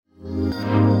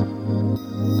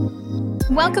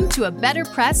Welcome to A Better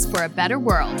Press for a Better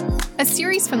World, a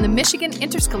series from the Michigan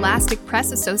Interscholastic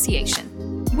Press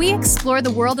Association. We explore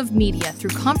the world of media through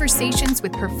conversations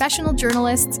with professional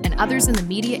journalists and others in the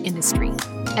media industry.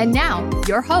 And now,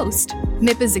 your host,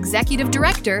 MIPA's Executive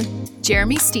Director,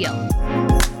 Jeremy Steele.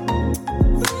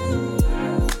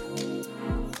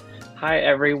 Hi,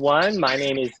 everyone. My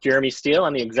name is Jeremy Steele.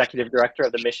 I'm the Executive Director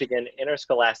of the Michigan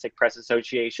Interscholastic Press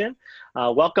Association.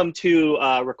 Welcome to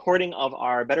a recording of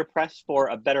our Better Press for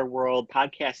a Better World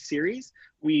podcast series.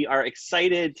 We are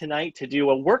excited tonight to do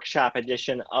a workshop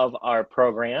edition of our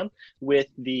program with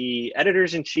the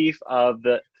editors-in-chief of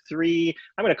the I'm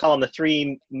going to call them the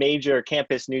three major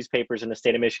campus newspapers in the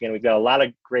state of Michigan. We've got a lot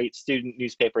of great student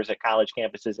newspapers at college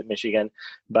campuses in Michigan,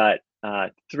 but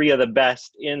three of the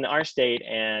best in our state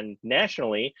and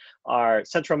nationally are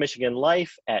Central Michigan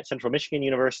Life at Central Michigan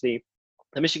University,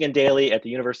 the Michigan Daily at the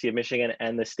University of Michigan,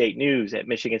 and the State News at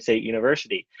Michigan State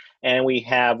University. And we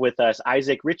have with us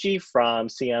Isaac Ritchie from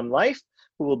CM Life,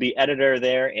 who will be editor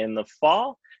there in the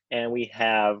fall. And we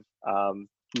have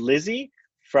Lizzie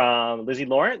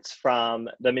Lawrence from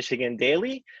the Michigan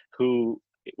Daily, who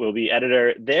will be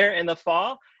editor there in the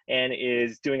fall and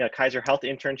is doing a Kaiser Health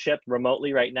internship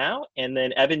remotely right now. And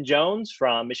then Evan Jones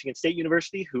from Michigan State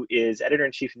University, who is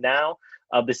editor-in-chief now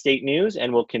of the State News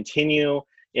and will continue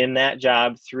in that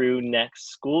job through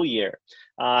next school year.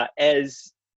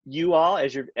 As you all,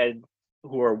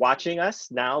 who are watching us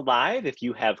now live, if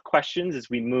you have questions as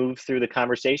we move through the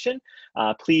conversation,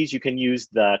 please, you can use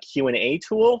the Q&A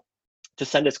tool to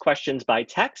send us questions by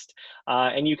text.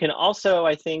 And you can also,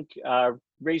 I think,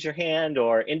 raise your hand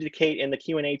or indicate in the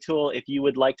Q&A tool if you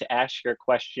would like to ask your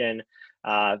question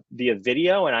via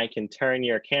video, and I can turn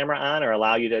your camera on or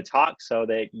allow you to talk so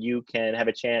that you can have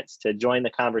a chance to join the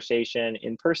conversation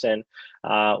in person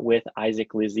with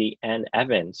Isaac, Lizzie, and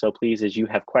Evan. So please, as you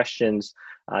have questions,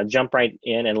 jump right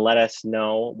in and let us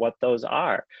know what those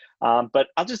are. But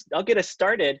I'll get us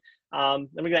started. I'm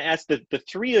going to ask the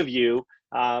three of you,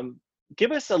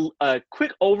 give us a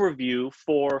quick overview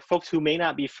for folks who may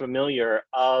not be familiar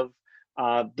of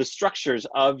the structures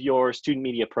of your student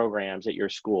media programs at your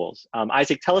schools.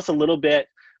 Isaac, tell us a little bit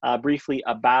briefly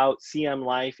about CM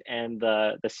Life and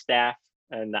the staff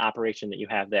and the operation that you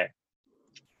have there.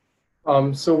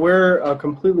 So we're a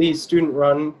completely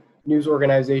student-run news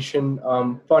organization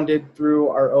funded through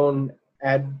our own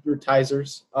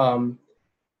advertisers.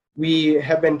 We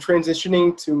have been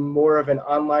transitioning to more of an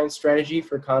online strategy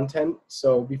for content.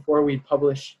 So before we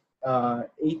publish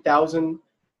 8,000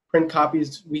 print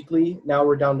copies weekly, now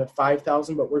we're down to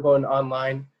 5,000, but we're going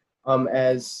online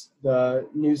as the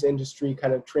news industry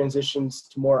kind of transitions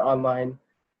to more online.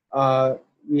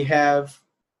 We have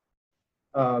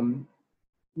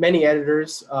many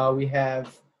editors. We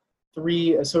have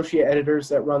 3 associate editors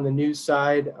that run the news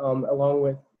side, along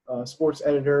with a sports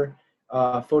editor,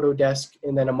 photo desk,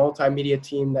 and then a multimedia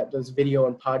team that does video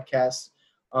and podcasts.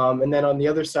 And then on the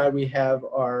other side, we have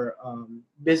our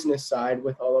business side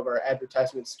with all of our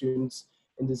advertisement students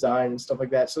and design and stuff like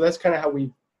that. So that's kind of how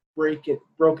we've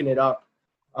broken it up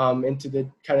into the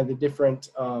kind of the different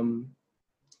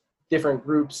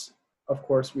groups. Of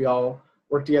course, we all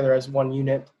work together as one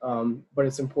unit, but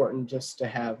it's important just to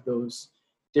have those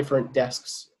different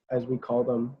desks, as we call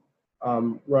them,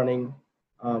 running.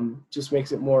 Just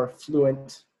makes it more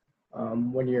fluent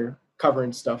when you're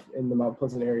covering stuff in the Mount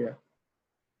Pleasant area.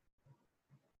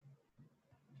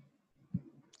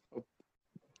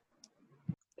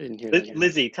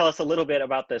 Lizzie, tell us a little bit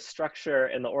about the structure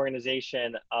and the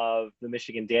organization of the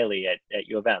Michigan Daily at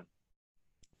U of M.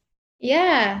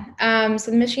 Yeah,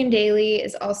 so the Michigan Daily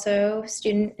is also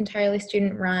entirely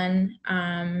student run.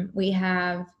 We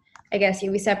have,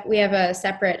 we have a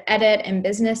separate edit and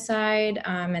business side,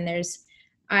 and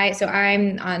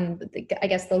I'm on,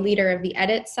 the leader of the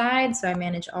edit side, so I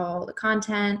manage all the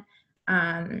content,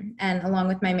 and along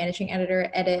with my managing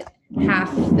editor, edit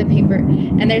half the paper.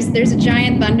 And there's a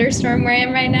giant thunderstorm where I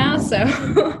am right now, so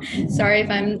sorry if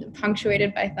I'm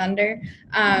punctuated by thunder.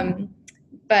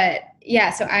 But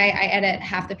yeah, so I edit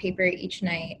half the paper each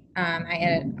night. I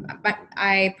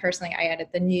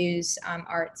edit the news,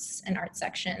 arts, and art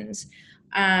sections.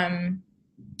 And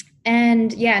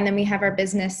then we have our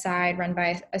business side run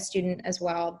by a student as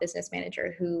well, business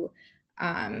manager, who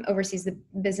oversees the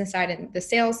business side and the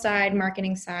sales side,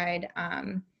 marketing side.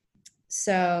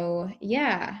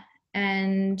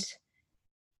 And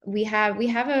we have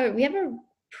a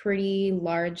pretty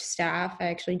large staff. I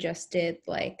actually just did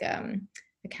a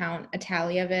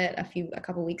tally of it a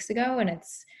couple weeks ago, and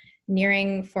it's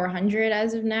nearing 400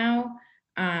 as of now.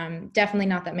 Definitely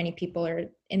not that many people are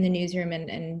in the newsroom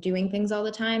and doing things all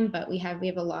the time, but we have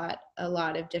a lot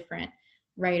of different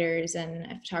writers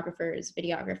and photographers,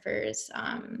 videographers,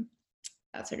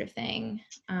 that sort of thing.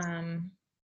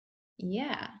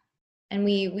 Yeah, and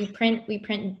we print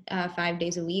 5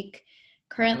 days a week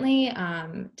currently.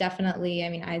 Definitely, I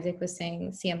mean, Isaac was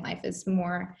saying CM Life is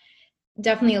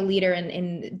definitely a leader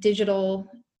in digital,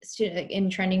 in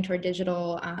trending toward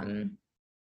digital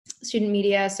student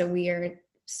media. So we are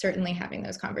certainly having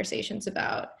those conversations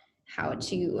about how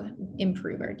to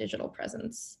improve our digital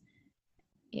presence.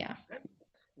 Yeah.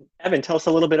 Evan, tell us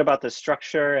a little bit about the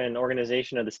structure and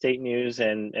organization of the State News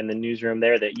and the newsroom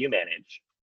there that you manage.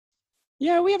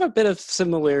 Yeah, we have a bit of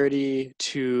similarity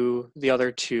to the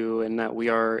other two in that we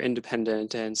are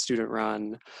independent and student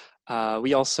run.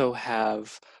 We also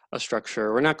have a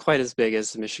structure. We're not quite as big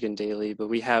as the Michigan Daily, but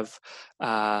we have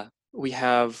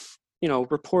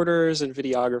reporters and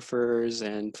videographers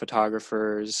and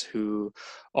photographers who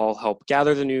all help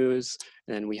gather the news.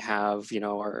 And then we have,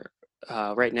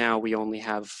 right now we only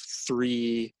have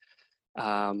 3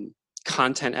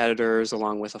 content editors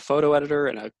along with a photo editor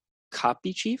and a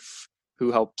copy chief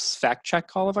who helps fact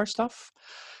check all of our stuff.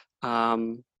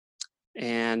 And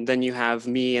then you have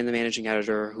me and the managing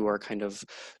editor who are kind of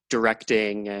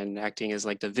directing and acting as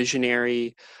like the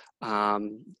visionary. We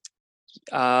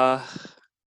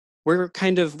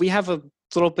have a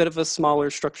little bit of a smaller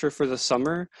structure for the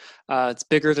summer. It's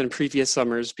bigger than previous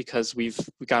summers because we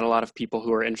got a lot of people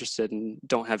who are interested and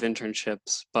don't have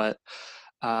internships, but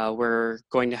we're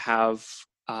going to have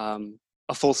a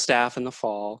full staff in the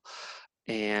fall.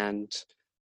 And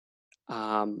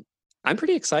I'm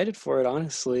pretty excited for it,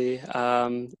 honestly.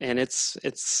 And it's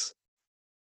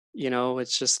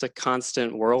just a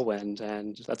constant whirlwind,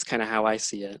 and that's kind of how I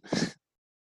see it.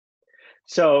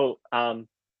 So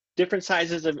different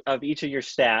sizes of each of your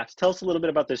staffs. Tell us a little bit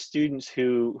about the students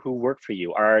who work for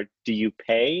you. Do you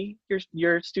pay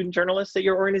your student journalists at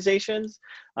your organizations?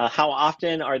 How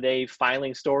often are they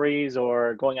filing stories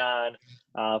or going on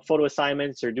photo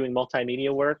assignments or doing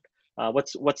multimedia work?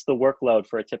 What's the workload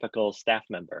for a typical staff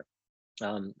member?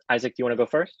 Isaac, do you want to go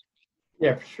first?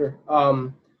 Yeah, for sure.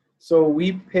 So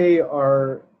we pay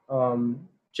our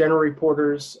general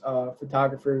reporters,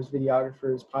 photographers,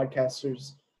 videographers,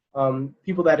 podcasters,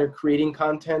 people that are creating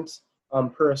content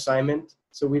per assignment.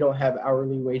 So we don't have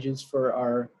hourly wages for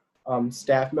our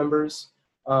staff members.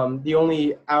 The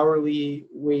only hourly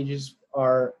wages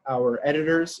are our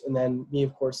editors, and then me,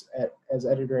 of course, as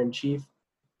editor-in-chief.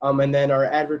 And then our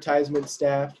advertisement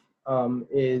staff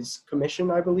is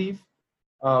commission, I believe.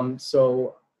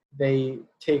 So they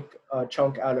take a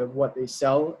chunk out of what they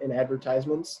sell in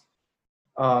advertisements.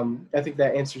 I think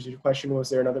that answers your question. Was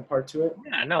there another part to it?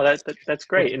 Yeah, no, that's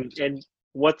great. And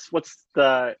what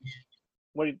are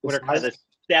kind of the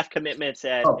staff commitments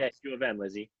at U of M,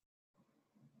 Lizzie?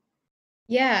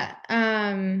 Yeah.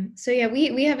 So yeah,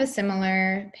 we have a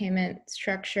similar payment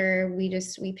structure.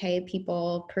 We pay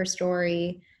people per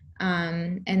story.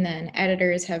 And then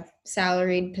editors have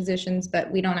salaried positions,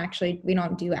 but we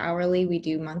don't do hourly, we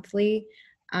do monthly.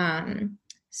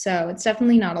 So it's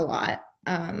definitely not a lot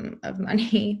of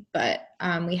money, but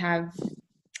we have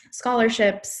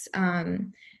scholarships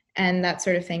and that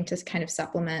sort of thing to kind of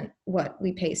supplement what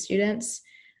we pay students.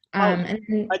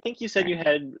 And I think you said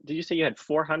did you say you had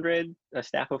 400, a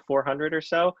staff of 400 or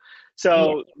so?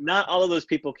 So yeah. Not all of those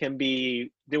people can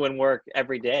be doing work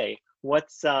every day.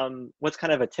 What's kind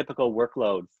of a typical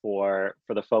workload for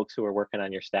the folks who are working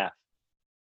on your staff?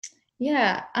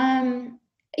 Yeah.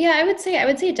 I would say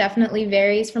it definitely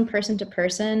varies from person to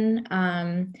person.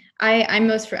 I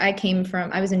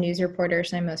was a news reporter,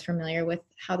 so I'm most familiar with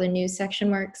how the news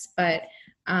section works, but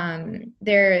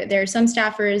there are some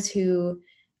staffers who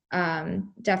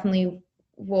definitely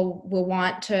will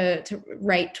want to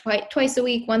write twice a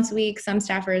week, once a week. Some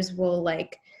staffers will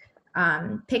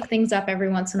pick things up every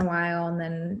once in a while and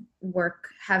then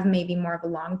have maybe more of a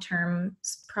long-term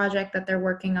project that they're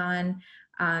working on.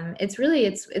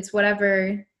 It's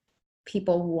whatever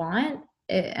people want,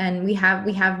 and we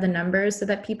have the numbers so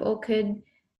that people could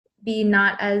be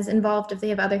not as involved if they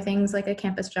have other things like a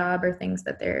campus job or other things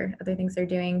they're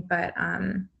doing. But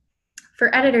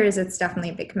for editors, it's definitely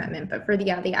a big commitment. But for the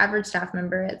average staff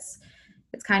member, it's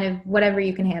kind of whatever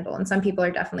you can handle. And some people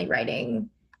are definitely writing.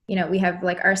 We have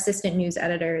our assistant news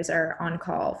editors are on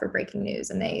call for breaking news,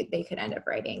 and they could end up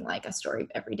writing a story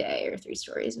every day or 3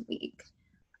 stories a week,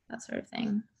 that sort of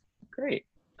thing. Great.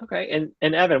 Okay.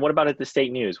 And Evan, what about at the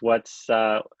State News? What's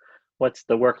the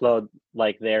workload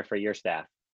like there for your staff?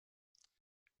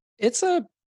 It's a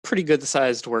pretty good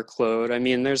sized workload. I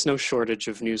mean, there's no shortage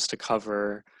of news to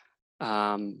cover.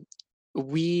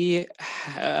 We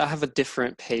have a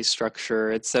different pay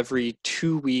structure. It's every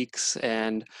 2 weeks,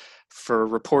 and For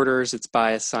reporters, it's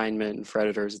by assignment, and for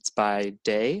editors, it's by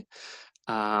day,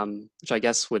 which I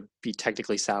guess would be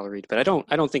technically salaried. But I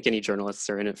don't think any journalists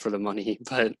are in it for the money.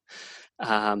 But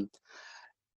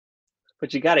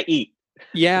you got to eat.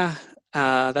 Yeah,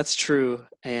 that's true.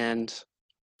 And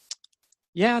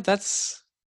yeah,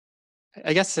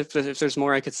 I guess if there's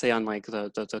more I could say on like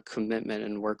the commitment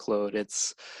and workload,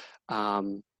 it's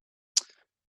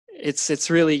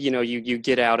really, you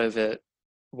get out of it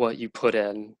what you put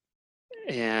in.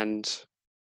 And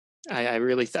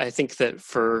I think that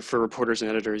for reporters and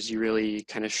editors, you really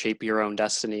kind of shape your own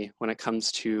destiny when it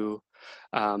comes to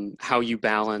how you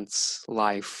balance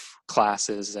life,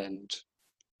 classes, and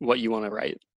what you want to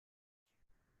write.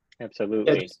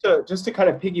 Absolutely. Yeah, just to kind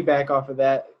of piggyback off of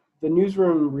that, the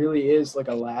newsroom really is like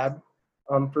a lab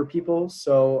for people.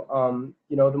 So,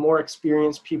 the more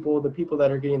experienced people, the people that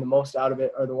are getting the most out of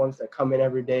it are the ones that come in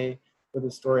every day with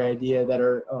a story idea, that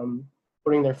are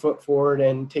putting their foot forward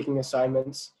and taking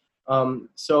assignments.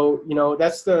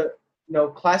 That's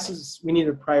classes, we need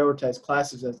to prioritize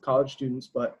classes as college students,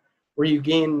 but where you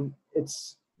gain,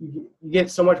 you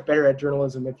get so much better at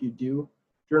journalism if you do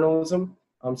journalism.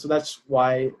 So that's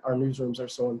why our newsrooms are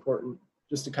so important,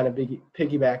 just to kind of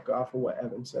piggyback off of what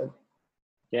Evan said.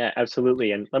 Yeah,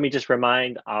 absolutely. And let me just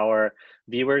remind our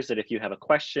viewers that if you have a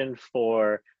question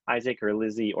for Isaac or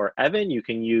Lizzie or Evan, you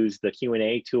can use the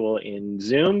Q&A tool in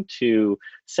Zoom to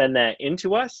send that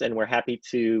into us. And we're happy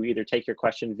to either take your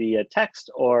question via text,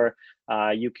 or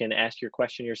you can ask your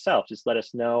question yourself. Just let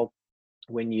us know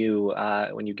when you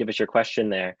give us your question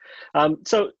there.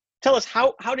 So tell us,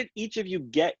 how did each of you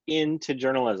get into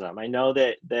journalism? I know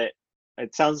that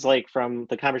it sounds like from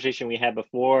the conversation we had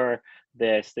before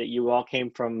this, that you all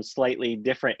came from slightly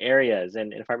different areas.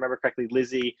 And if I remember correctly,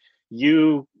 Lizzie,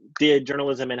 you did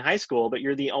journalism in high school, but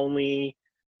you're the only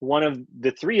one of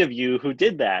the three of you who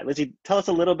did that. Lizzie, tell us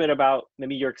a little bit about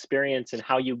maybe your experience and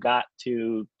how you got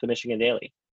to the Michigan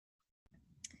Daily.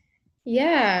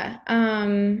 Yeah.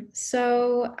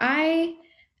 So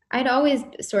I'd always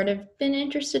sort of been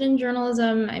interested in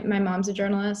journalism. My mom's a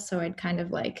journalist, so I'd kind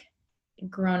of like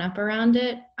grown up around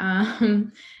it.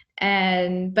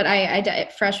 But I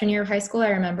freshman year of high school, I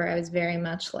remember I was very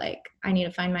much like, I need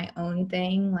to find my own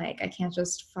thing. Like, I can't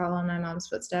just follow in my mom's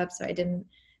footsteps. So I didn't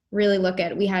really look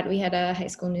at, we had a high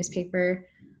school newspaper.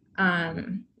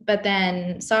 But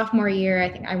then sophomore year,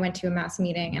 I think I went to a mass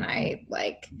meeting, and I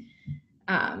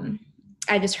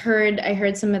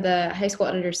heard some of the high school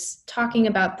editors talking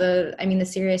about the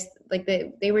serious, like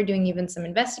they were doing even some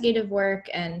investigative work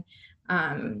and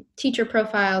teacher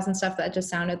profiles and stuff that just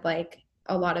sounded like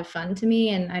a lot of fun to me.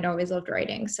 And I'd always loved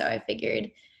writing. So I figured,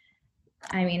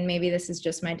 maybe this is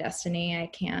just my destiny. I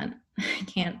can't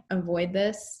avoid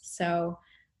this. So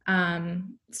I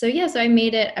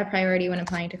made it a priority when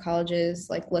applying to colleges,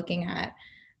 like looking at,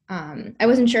 I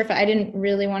wasn't sure I didn't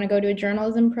really want to go to a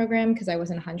journalism program because I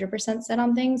wasn't 100% set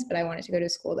on things, but I wanted to go to a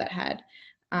school that had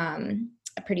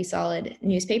a pretty solid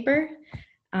newspaper.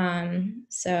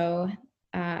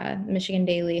 Michigan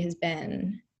Daily has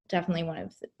been definitely one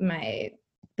of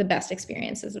the best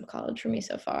experiences of college for me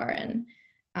so far,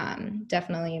 and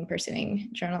definitely am pursuing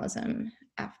journalism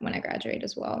when I graduate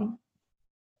as well.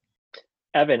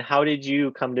 Evan, how did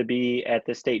you come to be at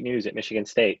the State News at Michigan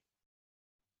State?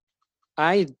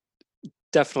 I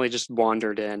definitely just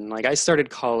wandered in. Like, I started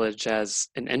college as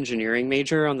an engineering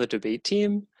major on the debate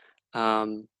team.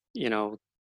 I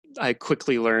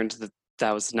quickly learned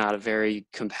that was not a very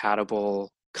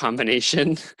compatible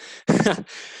combination.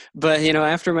 But,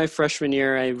 after my freshman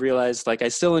year, I realized like I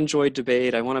still enjoyed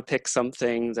debate. I want to pick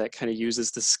something that kind of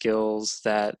uses the skills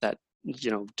that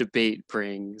debate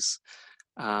brings.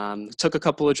 Took a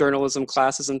couple of journalism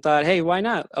classes and thought, hey, why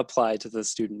not apply to the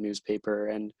student newspaper?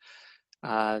 And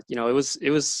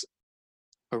it was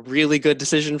a really good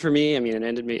decision for me.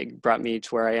 It brought me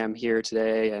to where I am here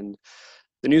today, and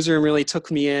the newsroom really took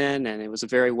me in, and it was a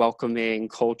very welcoming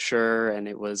culture, and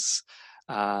it was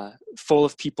full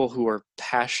of people who are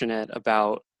passionate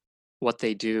about what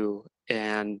they do,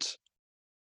 and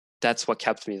that's what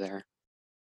kept me there.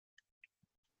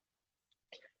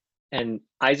 And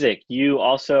Isaac, you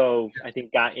also, I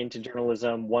think, got into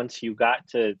journalism once you got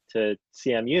to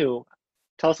CMU.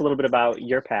 Tell us a little bit about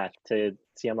your path to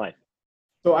CM Life.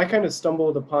 So I kind of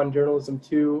stumbled upon journalism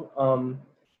too.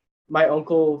 My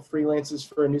uncle freelances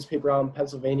for a newspaper out in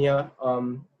Pennsylvania,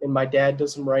 and my dad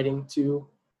does some writing too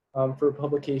for a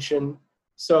publication.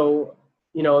 So,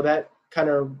 that kind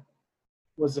of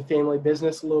was a family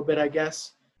business a little bit, I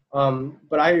guess.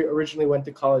 But I originally went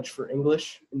to college for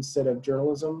English instead of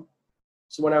journalism.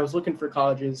 So when I was looking for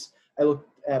colleges, I looked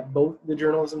at both the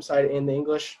journalism side and the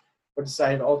English. but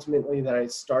decided ultimately that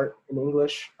I'd start in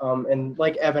English. And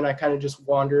like Evan, I kind of just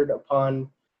wandered upon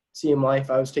CM Life.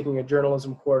 I was taking a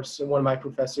journalism course, and one of my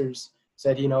professors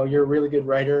said, you're a really good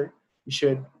writer. You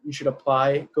should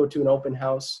apply, go to an open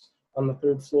house on the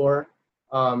 3rd floor.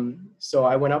 So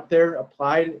I went up there,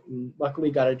 applied, and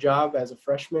luckily got a job as a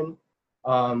freshman.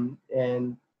 And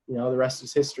the rest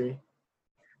is history.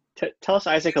 Tell us,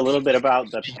 Isaac, a little bit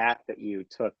about the path that you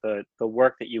took, the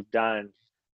work that you've done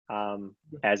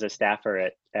as a staffer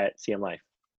at CM Life.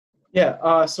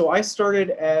 Yeah, so I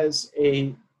started as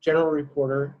a general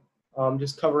reporter,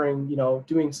 just covering,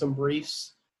 doing some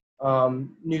briefs,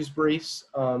 news briefs,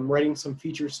 writing some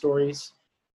feature stories.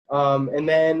 And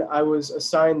then I was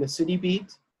assigned the city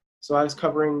beat. So I was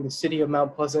covering the city of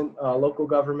Mount Pleasant, local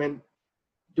government,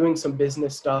 doing some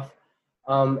business stuff.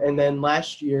 And then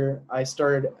last year I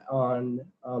started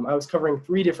I was covering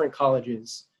 3 different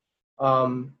colleges,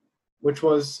 which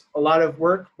was a lot of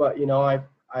work, but I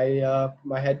put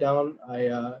my head down.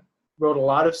 I wrote a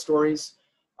lot of stories.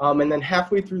 And then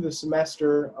halfway through the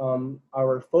semester,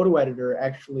 our photo editor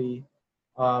actually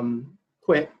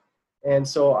quit. And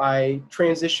so I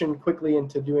transitioned quickly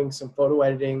into doing some photo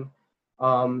editing.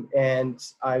 And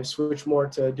I've switched more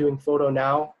to doing photo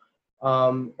now,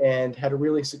 and had a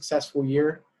really successful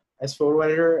year as photo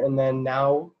editor. And then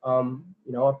now,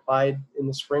 applied in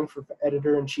the spring for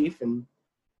editor-in-chief and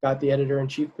got the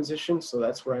editor-in-chief position. So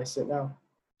that's where I sit now.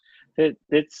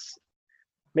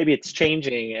 Maybe it's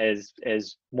changing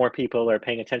as more people are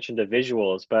paying attention to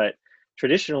visuals, but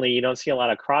traditionally you don't see a lot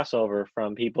of crossover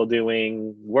from people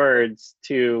doing words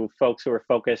to folks who are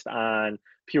focused on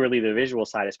purely the visual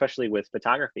side, especially with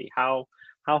photography. How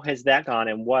has that gone,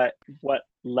 and what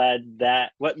led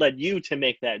you to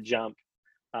make that jump,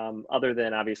 other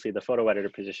than obviously the photo editor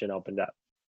position opened up?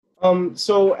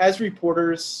 So as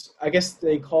reporters, I guess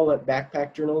they call it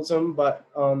backpack journalism, but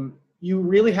you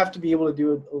really have to be able to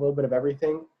do a little bit of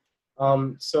everything.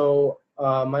 So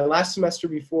my last semester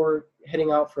before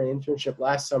heading out for an internship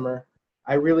last summer,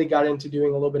 I really got into doing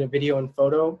a little bit of video and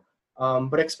photo,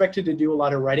 but expected to do a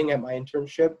lot of writing at my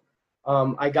internship.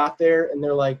 I got there and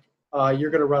they're like,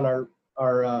 you're going to run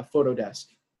our photo desk.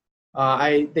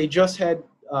 They just had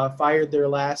fired their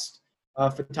last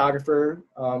photographer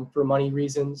for money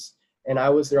reasons, and I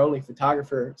was their only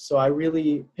photographer. So I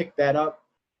really picked that up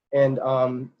and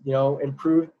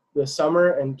improved the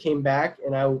summer and came back,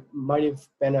 and I might have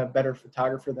been a better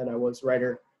photographer than I was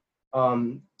writer.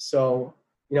 So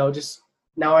just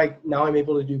now I'm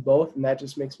able to do both, and that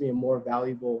just makes me a more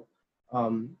valuable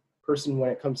person when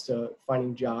it comes to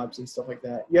finding jobs and stuff like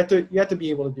that. You have to be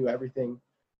able to do everything.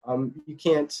 You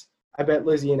can't. I bet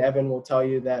Lizzie and Evan will tell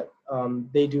you that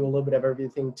they do a little bit of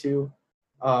everything too.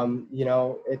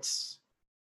 It's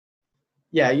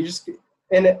you just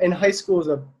and high school is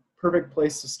a perfect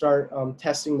place to start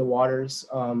testing the waters.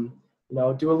 Do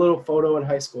a little photo in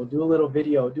high school, do a little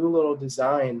video, do a little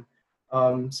design,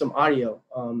 some audio.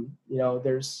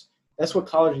 That's what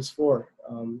college is for.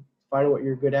 Find what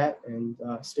you're good at and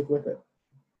stick with it.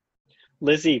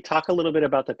 Lizzie, talk a little bit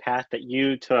about the path that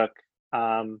you took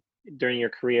during your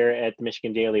career at the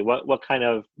Michigan Daily. What kind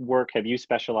of work have you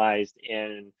specialized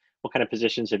in? What kind of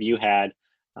positions have you had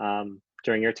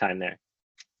during your time there?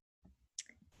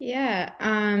 Yeah.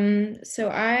 So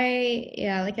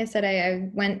like I said, I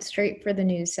went straight for the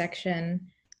news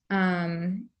section.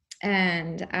 And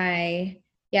I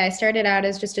started out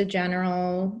as just a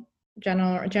general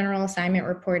assignment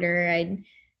reporter. I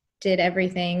did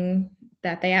everything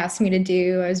that they asked me to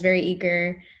do. I was very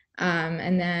eager.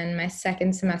 And then my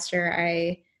second semester,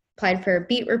 I applied for a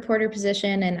beat reporter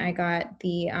position, and I got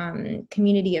the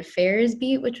community affairs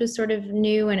beat, which was sort of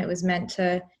new, and it was meant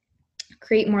to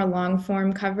create more long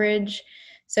form coverage.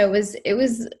 So it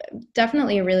was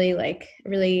definitely a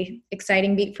really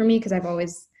exciting beat for me, because I've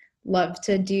always loved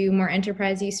to do more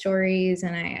enterprisey stories,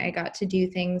 and I got to do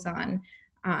things on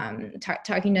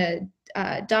talking to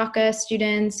DACA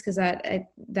students, because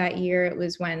that year it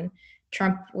was when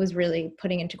Trump was really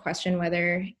putting into question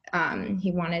whether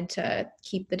he wanted to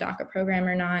keep the DACA program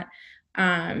or not.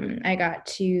 I got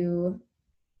to,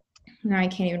 now I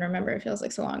can't even remember, it feels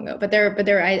like so long ago, but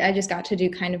I just got to do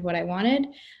kind of what I wanted.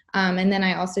 And then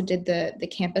I also did the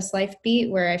campus life beat,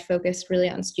 where I focused really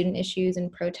on student issues and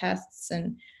protests,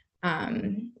 and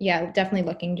definitely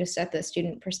looking just at the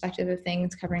student perspective of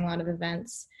things, covering a lot of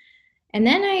events. And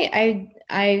then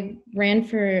I ran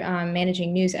for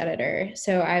managing news editor.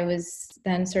 So I was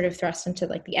then sort of thrust into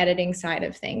like the editing side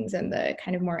of things and the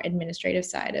kind of more administrative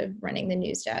side of running the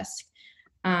news desk.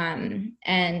 And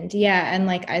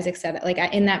like Isaac said,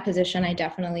 in that position, I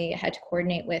definitely had to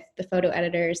coordinate with the photo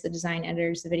editors, the design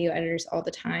editors, the video editors all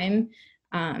the time.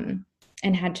 and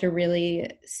had to really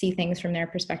see things from their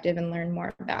perspective and learn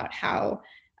more about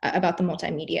about the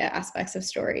multimedia aspects of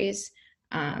stories.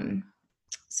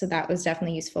 So that was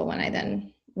definitely useful when I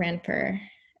then ran for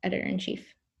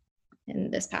editor-in-chief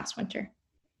in this past winter.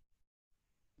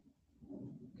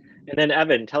 And then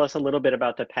Evan, tell us a little bit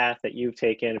about the path that you've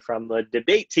taken from the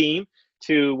debate team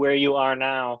to where you are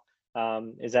now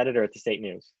as editor at the State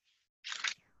News.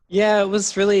 Yeah, it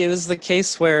was the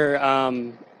case where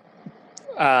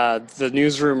the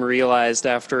newsroom realized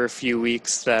after a few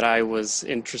weeks that I was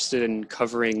interested in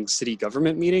covering city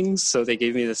government meetings, so they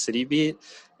gave me the city beat,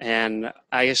 and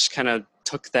I just kind of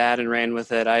took that and ran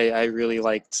with it. I really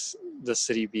liked the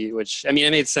city beat, which, I mean, it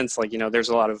made sense. Like, there's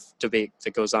a lot of debate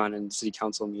that goes on in city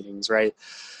council meetings, right?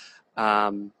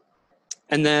 And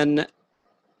then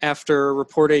after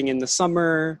reporting in the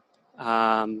summer,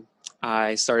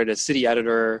 I started as city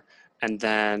editor, and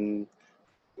then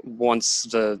once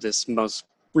this most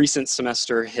recent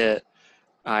semester hit,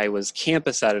 I was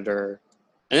campus editor,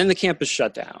 and then the campus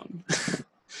shut down.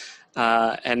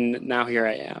 And now here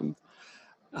I am.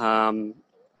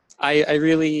 I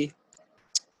really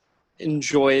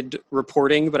enjoyed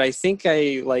reporting, but I think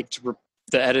I liked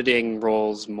the editing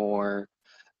roles more.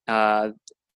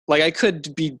 Like, I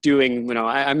could be doing,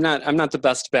 I'm not the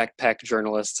best backpack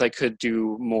journalist. I could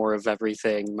do more of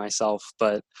everything myself,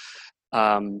 but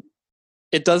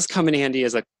it does come in handy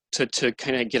as to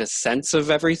kind of get a sense of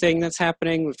everything that's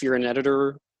happening if you're an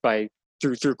editor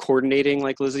through coordinating,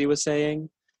 like Lizzie was saying.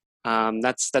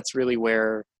 That's really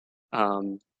where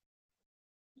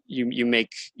you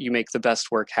make the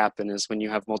best work happen, is when you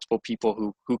have multiple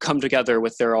people who come together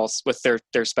with their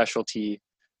specialty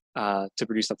to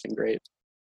produce something great.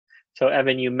 So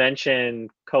Evan, you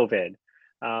mentioned COVID.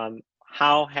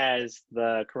 How has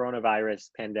the coronavirus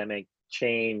pandemic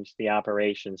changed the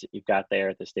operations that you've got there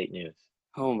at the State News?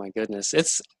 Oh my goodness.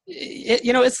 It's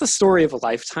the story of a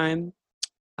lifetime.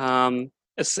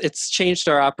 It's changed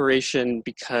our operation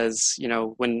because,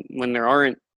 when there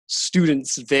aren't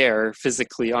students there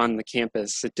physically on the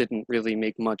campus, it didn't really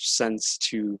make much sense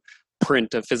to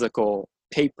print a physical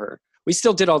paper. We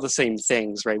still did all the same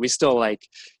things, right? We still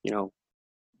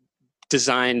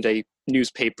designed a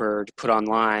newspaper to put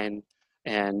online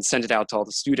and send it out to all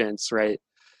the students, right?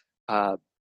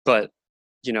 But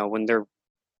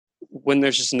when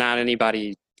there's just not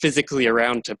anybody physically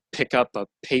around to pick up a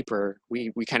paper,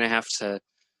 we kind of have to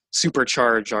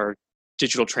supercharge our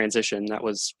digital transition that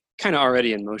was kind of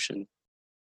already in motion.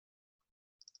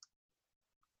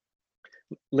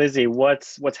 Lizzie,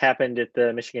 what's happened at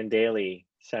the Michigan Daily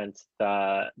since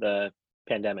the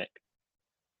pandemic?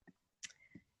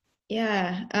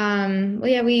 Yeah.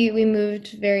 We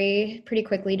moved pretty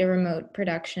quickly to remote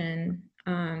production.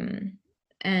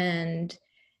 And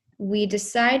we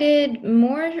decided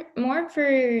more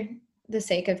for the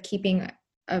sake of keeping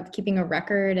a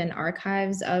record and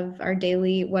archives of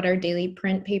what our daily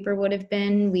print paper would have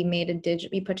been.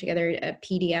 We put together a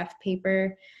PDF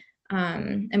paper,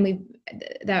 and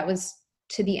that was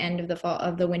to the end of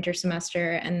the winter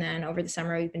semester, and then over the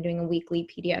summer we've been doing a weekly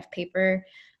PDF paper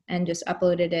and just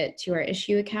uploaded it to our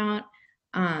issue account,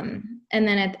 and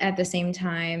then at the same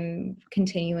time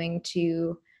continuing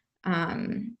to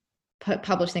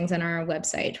publish things on our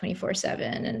website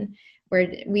 24/7, and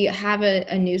we have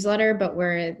a newsletter, but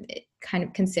we're kind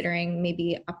of considering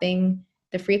maybe upping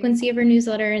the frequency of our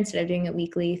newsletter instead of doing it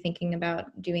weekly, thinking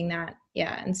about doing that,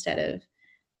 instead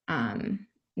of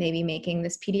maybe making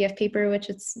this PDF paper, which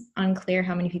it's unclear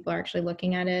how many people are actually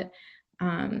looking at it.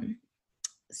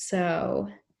 So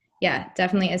yeah,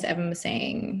 definitely, as Evan was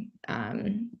saying,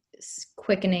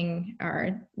 quickening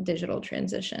our digital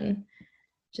transition,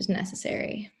 which is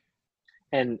necessary.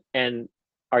 And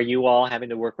are you all having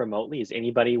to work remotely? Is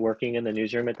anybody working in the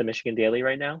newsroom at the Michigan Daily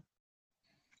right now?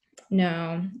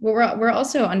 No. Well, we're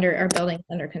also our building's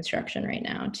under construction right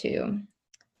now too.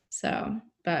 So,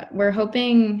 but we're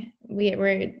hoping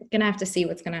we're gonna have to see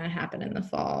what's gonna happen in the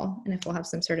fall, and if we'll have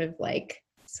some sort of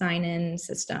sign-in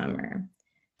system, or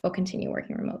we'll continue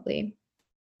working remotely.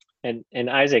 And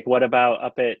Isaac, what about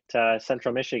up at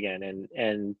Central Michigan?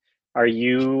 And are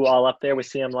you all up there with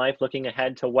CM Life looking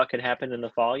ahead to what could happen in the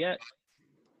fall yet?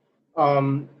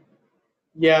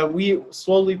 Yeah,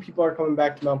 people are coming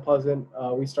back to Mount Pleasant.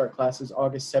 We start classes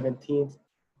August 17th.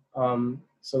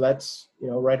 So that's,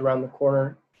 right around the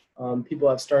corner. People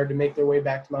have started to make their way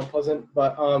back to Mount Pleasant,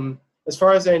 but as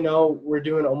far as I know, we're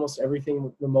doing almost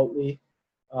everything remotely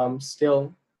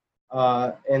still.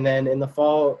 And then in the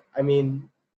fall, I mean,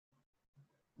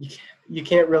 you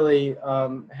can't really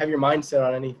have your mind set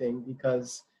on anything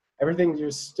because everything's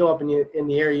just still up in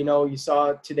the air. You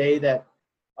saw today that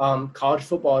college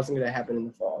football isn't going to happen in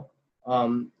the fall.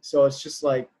 So it's just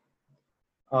like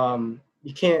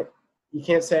you can't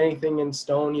set anything in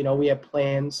stone. You know, we have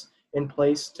plans in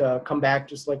place to come back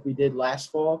just like we did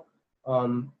last fall.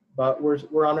 But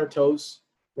we're on our toes,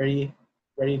 ready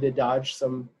to dodge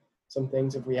some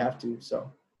things if we have to.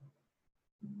 So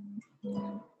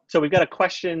we've got a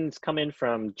questions come in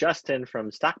from Justin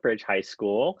from Stockbridge High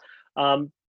School.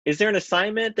 Is there an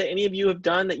assignment that any of you have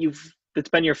done that's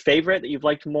been your favorite, that you've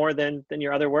liked more than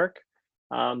your other work?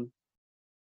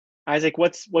 Isaac,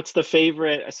 what's the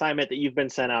favorite assignment that you've been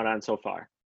sent out on so far?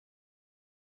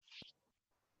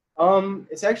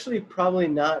 It's actually probably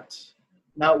not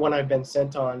one I've been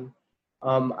sent on.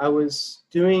 I was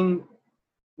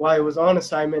on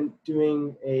assignment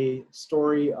doing a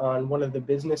story on one of the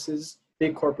businesses,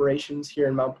 big corporations here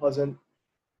in Mount Pleasant.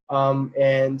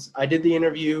 And I did the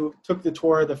interview, took the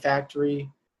tour of the factory,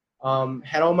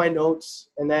 had all my notes.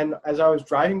 And then as I was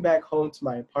driving back home to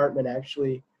my apartment,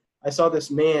 actually, I saw this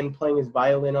man playing his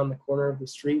violin on the corner of the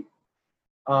street.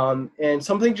 And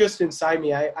something just inside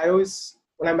me, I always,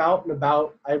 when I'm out and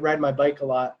about, I ride my bike a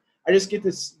lot. I just get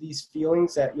these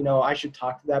feelings that, you know, I should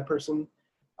talk to that person.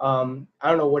 I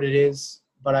don't know what it is,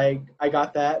 but I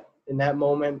got that in that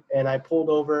moment, and I pulled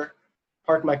over,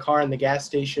 parked my car in the gas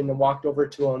station, and walked over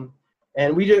to him.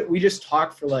 And we just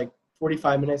talked for like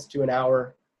 45 minutes to an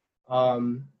hour.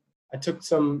 I took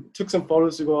some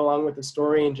photos to go along with the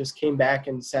story, and just came back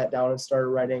and sat down and started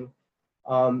writing.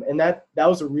 And that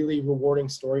was a really rewarding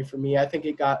story for me. I think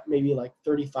it got maybe like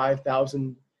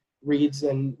 35,000 reads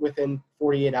and within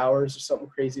 48 hours or something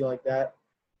crazy like that.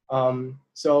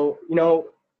 So, you know,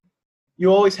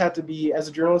 you always have to be, as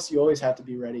a journalist, you always have to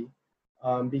be ready,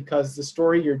 because the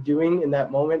story you're doing in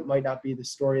that moment might not be the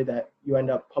story that you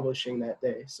end up publishing that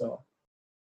day. So.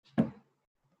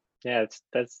 Yeah,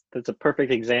 that's a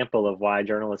perfect example of why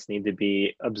journalists need to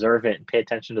be observant and pay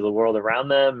attention to the world around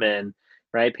them, and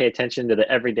pay attention to the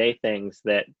everyday things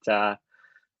that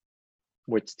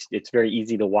which it's very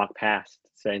easy to walk past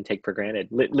and take for granted.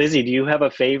 Lizzie, do you have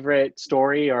a favorite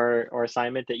story or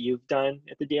assignment that you've done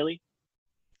at the Daily?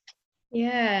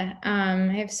 Yeah, I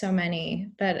have so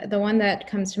many, but the one that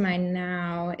comes to mind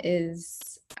now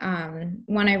is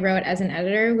one I wrote as an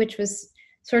editor, which was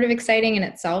sort of exciting in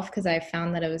itself because I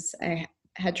found that I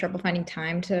had trouble finding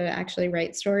time to actually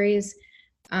write stories.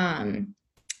 And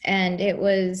it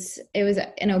was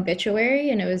an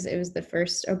obituary, and it was the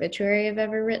first obituary I've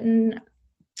ever written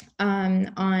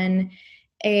on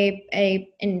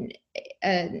an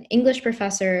English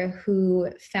professor who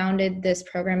founded this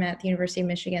program at the University of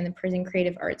Michigan, the Prison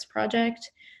Creative Arts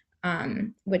Project,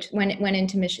 which went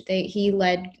into Michigan. He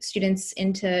led students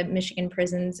into Michigan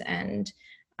prisons and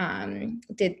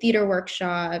did theater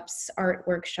workshops, art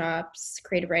workshops,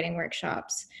 creative writing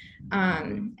workshops,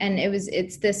 and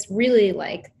it's this really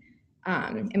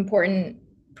important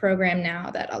program now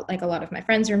that like a lot of my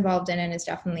friends are involved in, and is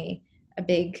definitely a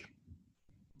big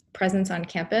presence on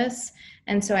campus.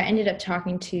 And so I ended up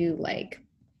talking to a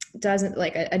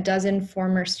dozen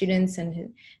former students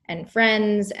and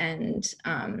friends and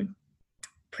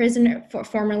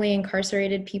formerly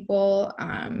incarcerated people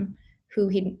who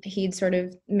he'd sort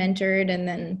of mentored and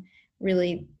then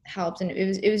really helped. And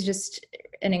it was just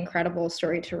an incredible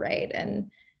story to write, and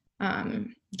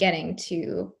getting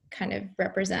to kind of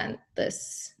represent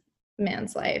this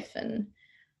man's life. And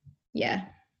yeah.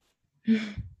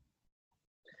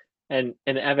 And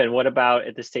Evan, what about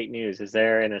at the State News? Is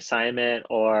there an assignment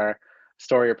or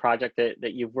story or project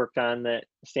that you've worked on that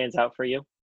stands out for you?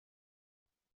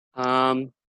 I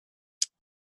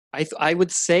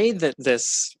would say that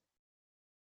this,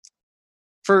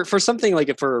 for something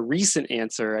like for a recent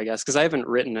answer, I guess, because I haven't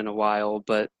written in a while,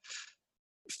 but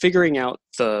figuring out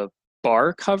the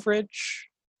bar coverage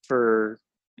for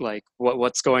like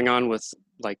what's going on with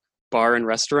like bar and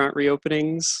restaurant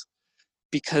reopenings,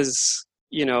 because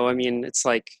I mean, it's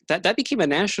like that became a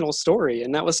national story,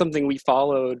 and that was something we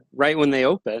followed right when they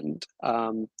opened.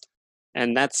 And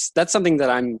that's something that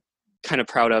I'm kind of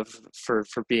proud of for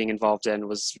being involved in,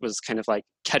 was kind of like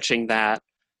catching that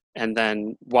and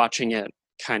then watching it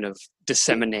kind of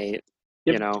disseminate.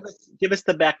 Give us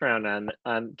the background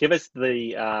on give us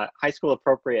the high school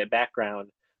appropriate background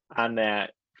on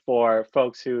that for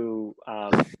folks who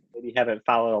maybe haven't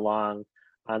followed along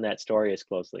on that story as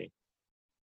closely.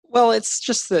 Well, it's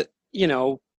just that,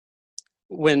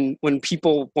 when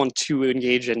people want to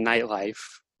engage in nightlife,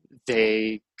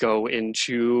 they go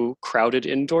into crowded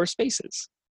indoor spaces.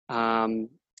 And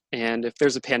if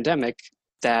there's a pandemic,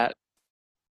 that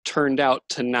turned out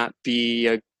to not be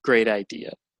a great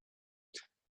idea.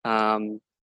 And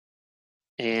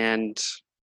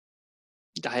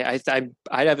I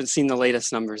haven't seen the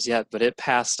latest numbers yet, but it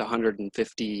passed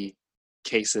 150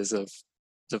 cases of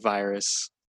the virus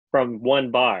from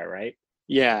one bar, right?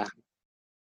 Yeah.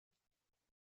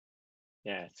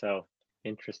 Yeah. So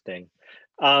interesting.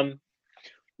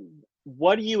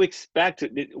 What do you expect?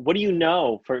 What do you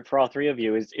know for all three of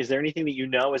you? Is there anything that you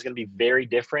know is going to be very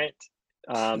different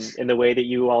in the way that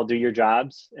you all do your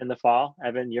jobs in the fall?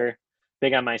 Evan, you're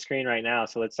big on my screen right now,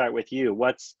 so let's start with you.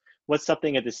 What's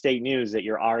something at the state news that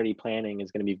you're already planning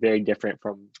is going to be very different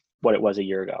from what it was a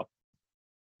year ago?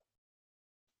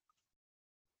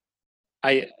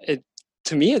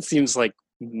 To me, it seems like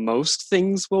most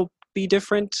things will be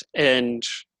different, and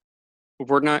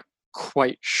we're not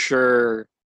quite sure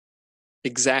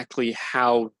exactly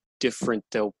how different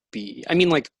they'll be. I mean,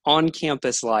 like,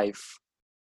 on-campus life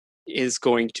is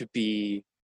going to be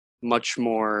much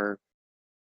more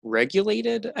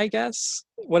regulated, I guess,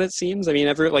 what it seems. I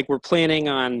mean, we're planning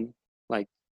on like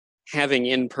having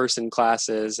in-person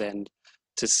classes and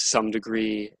to some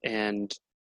degree, and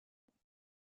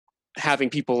having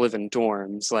people live in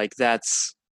dorms. Like,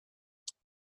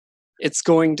 it's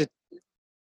going to,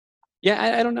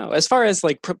 yeah, I don't know. As far as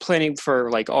like planning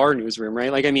for like our newsroom,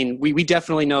 right? Like, I mean, we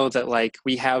definitely know that like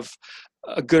we have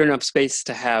a good enough space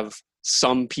to have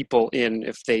some people in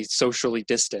if they socially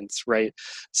distance, right?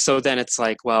 So then it's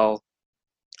like, well,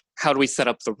 how do we set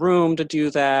up the room to do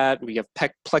that? We have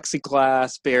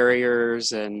plexiglass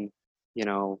barriers, and you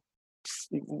know,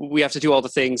 we have to do all the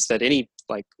things that any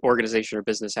like organization or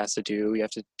business has to do. You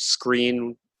have to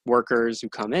screen workers who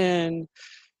come in.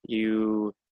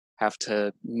 You have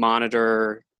to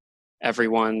monitor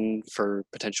everyone for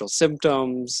potential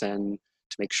symptoms and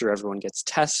to make sure everyone gets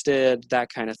tested, that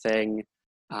kind of thing.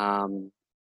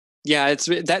 Yeah, it's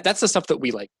that's the stuff that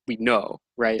we know,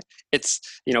 right? It's,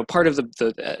 you know, part of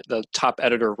the top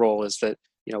editor role is that,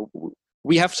 you know,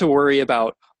 we have to worry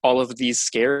about all of these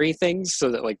scary things so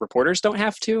that like reporters don't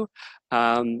have to,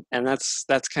 and that's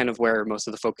kind of where most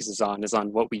of the focus is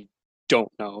on what we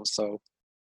don't know. So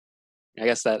I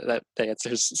guess that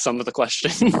answers some of the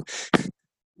question.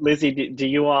 Lizzie, do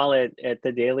you all at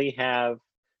the Daily have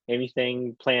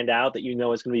anything planned out that you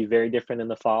know is going to be very different in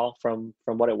the fall from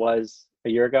what it was a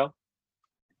year ago?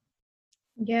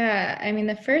 Yeah, I mean,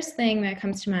 the first thing that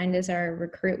comes to mind is our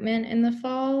recruitment in the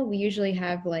fall. We usually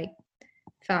have like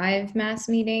 5 mass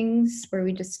meetings where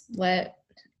we just let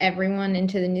everyone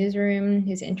into the newsroom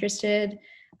who's interested.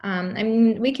 I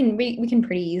mean, we can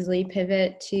pretty easily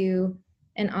pivot to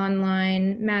an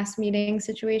online mass meeting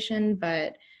situation,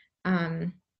 but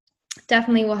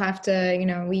definitely we'll have to, you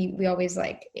know, we always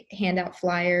like hand out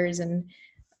flyers and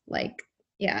like,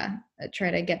 yeah, try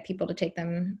to get people to take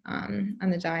them on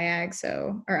the diag,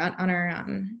 so, or on our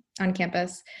on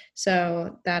campus.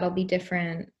 So that'll be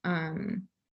different.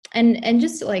 And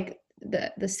just like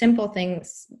the simple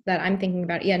things that I'm thinking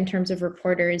about, yeah, in terms of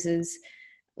reporters is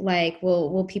like,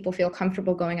 will people feel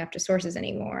comfortable going up to sources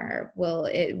anymore?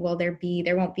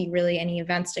 There won't be really any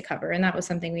events to cover, and that was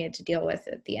something we had to deal with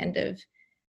at the end of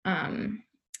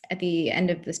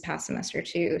this past semester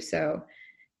too. So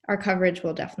our coverage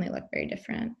will definitely look very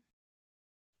different.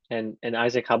 And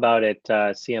Isaac, how about at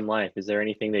CM Life? Is there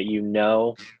anything that you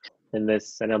know in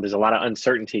this? I know there's a lot of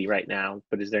uncertainty right now,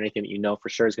 but is there anything that you know for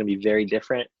sure is going to be very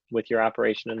different with your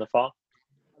operation in the fall?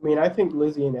 I mean, I think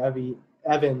Lizzie and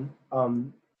Evan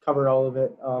covered all of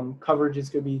it. Coverage is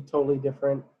going to be totally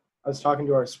different. I was talking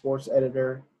to our sports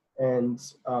editor, and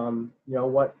you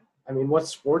know what's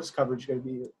sports coverage going to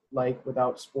be like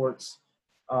without sports?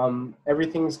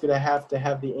 Everything's going to have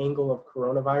the angle of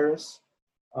coronavirus.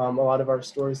 A lot of our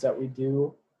stories that we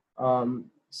do.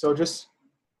 So just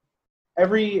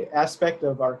every aspect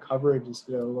of our coverage is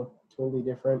going to look totally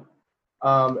different.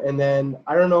 And then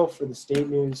I don't know for the state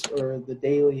news or the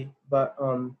Daily, but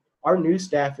our news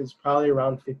staff is probably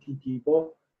around 50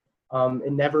 people.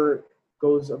 It never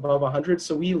goes above 100.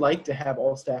 So we like to have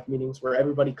all staff meetings where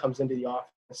everybody comes into the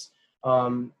office.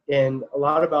 And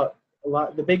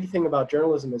the big thing about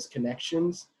journalism is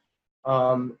connections,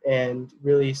 and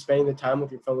really spending the time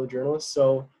with your fellow journalists.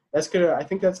 So I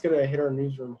think that's gonna hit our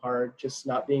newsroom hard, just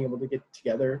not being able to get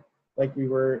together like we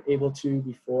were able to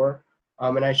before.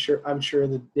 And I'm sure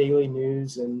the Daily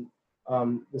News and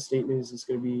the state news is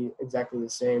gonna be exactly the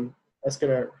same. That's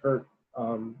gonna hurt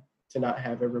to not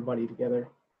have everybody together.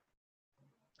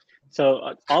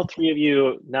 So all three of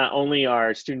you not only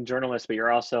are student journalists, but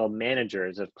you're also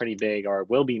managers of pretty big, or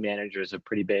will be managers of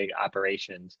pretty big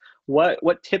operations.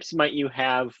 What tips might you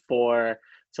have for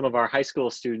some of our high school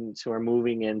students who are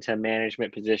moving into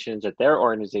management positions at their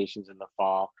organizations in the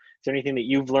fall? Is there anything that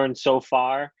you've learned so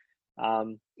far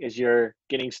as you're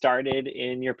getting started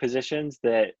in your positions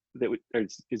that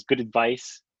is good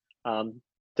advice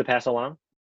to pass along?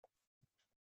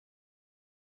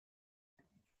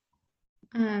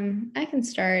 I can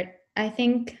start. I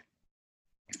think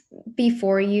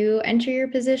before you enter your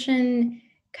position,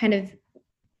 kind of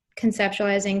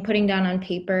conceptualizing, putting down on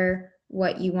paper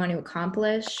what you want to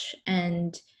accomplish,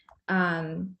 and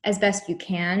as best you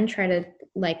can, try to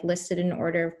like list it in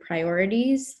order of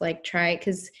priorities. Like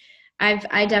because I've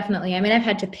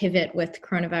had to pivot with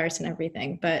coronavirus and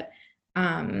everything, but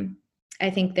I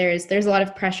think there's a lot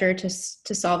of pressure to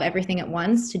solve everything at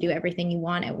once, to do everything you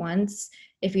want at once.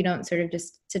 If you don't sort of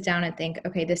just sit down and think,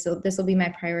 okay, this will be my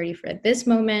priority for this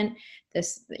moment.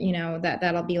 This,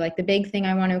 that'll be like the big thing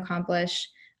I want to accomplish.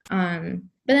 But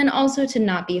then also to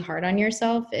not be hard on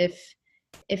yourself if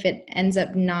it ends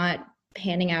up not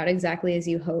panning out exactly as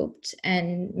you hoped,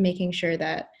 and making sure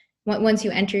that once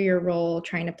you enter your role,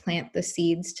 trying to plant the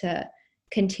seeds to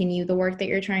continue the work that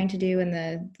you're trying to do and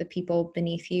the people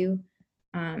beneath you.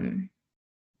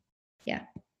 Yeah.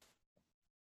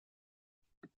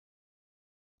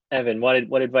 Evan,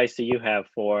 what advice do you have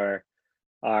for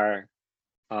our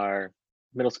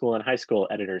middle school and high school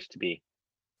editors to be?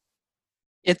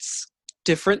 It's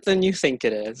different than you think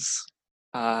it is.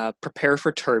 Prepare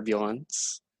for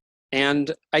turbulence.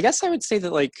 And I guess I would say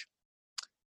that, like,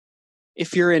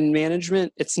 if you're in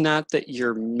management, it's not that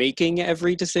you're making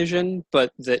every decision,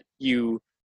 but that you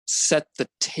set the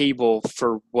table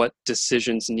for what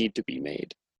decisions need to be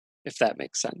made, if that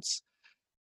makes sense.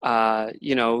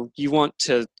 You want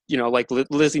to, like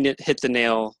Lizzie hit the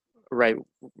nail right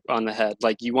on the head.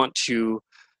 Like, you want to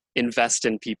invest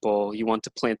in people. You want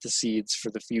to plant the seeds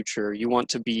for the future. You want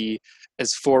to be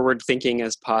as forward thinking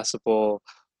as possible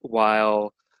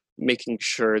while making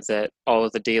sure that all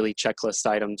of the daily checklist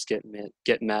items get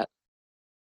met.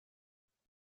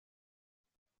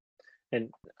 And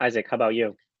Isaac, how about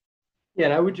you? Yeah,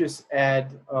 and I would just add,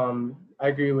 I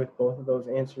agree with both of those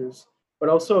answers, but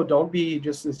also don't be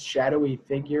just this shadowy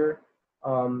figure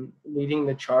leading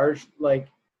the charge. Like,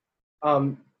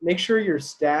 make sure your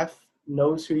staff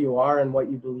knows who you are and what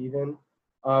you believe in,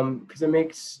 because it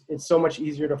makes it so much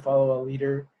easier to follow a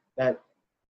leader that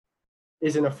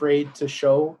isn't afraid to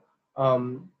show,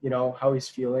 how he's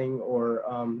feeling,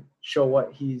 or show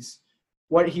what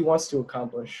he wants to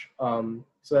accomplish.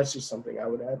 So that's just something I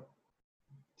would add.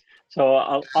 So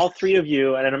all three of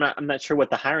you, and I'm not sure what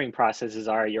the hiring processes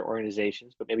are at your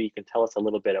organizations, but maybe you can tell us a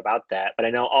little bit about that. But I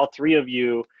know all three of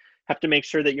you have to make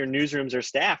sure that your newsrooms are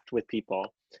staffed with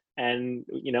people. And,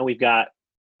 we've got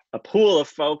a pool of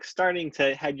folks starting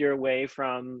to head your way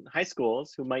from high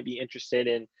schools who might be interested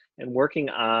in working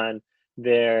on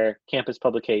their campus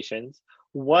publications.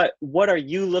 What are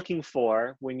you looking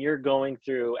for when you're going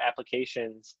through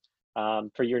applications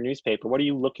for your newspaper? What are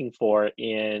you looking for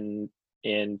in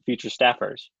future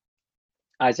staffers?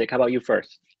 Isaac, how about you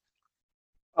first?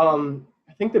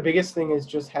 I think the biggest thing is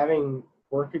just having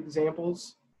work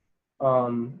examples.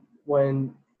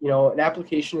 When an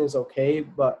application is okay,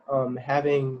 but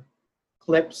having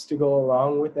clips to go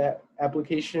along with that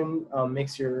application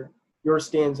makes your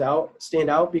stand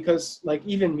out, because like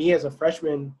even me as a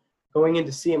freshman going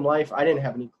into CM Life, I didn't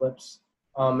have any clips,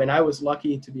 and I was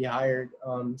lucky to be hired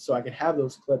so I could have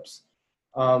those clips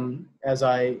as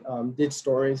I did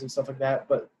stories and stuff like that.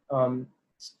 But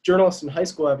journalists in high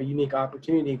school have a unique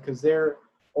opportunity because they're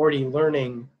already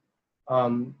learning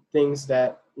things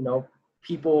that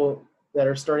people that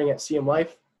are starting at CM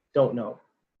Life don't know.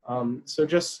 So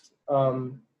just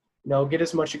get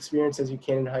as much experience as you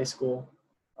can in high school,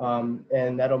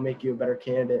 and that'll make you a better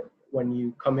candidate when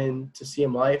you come in to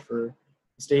CM Life or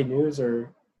the State News or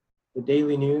the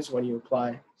Daily News when you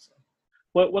apply. So.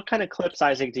 What kind of clips,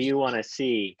 Isaac, do you want to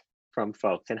see from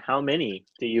folks, and how many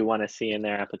do you want to see in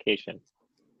their application?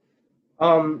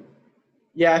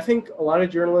 Yeah, I think a lot of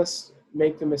journalists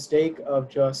make the mistake of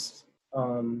just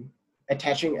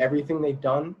attaching everything they've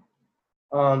done.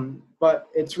 But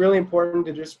it's really important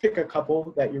to just pick a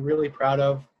couple that you're really proud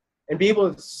of and be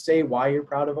able to say why you're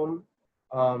proud of them,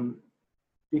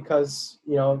 because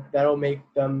that'll make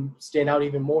them stand out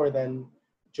even more than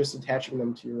just attaching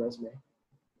them to your resume.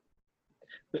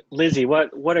 Lizzie,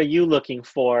 what are you looking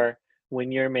for when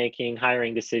you're making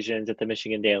hiring decisions at the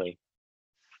Michigan Daily?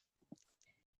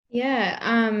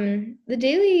 Yeah, the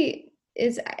Daily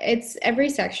every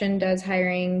section does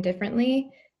hiring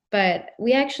differently, but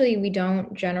we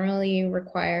don't generally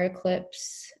require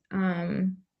clips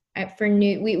for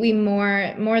new. We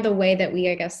more the way that we,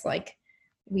 I guess, like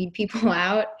weed people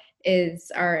out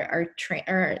is our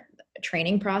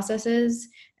training processes.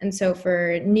 And so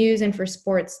for news and for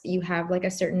sports, you have like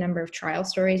a certain number of trial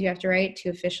stories you have to write to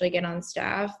officially get on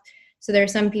staff. So there are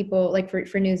some people, like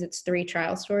for news, it's 3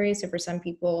 trial stories. So for some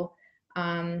people,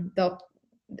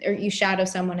 you shadow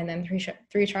someone and then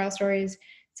three trial stories.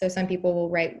 So some people will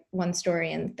write one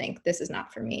story and think this is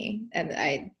not for me and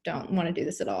I don't want to do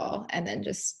this at all, and then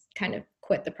just kind of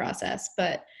quit the process.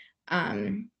 But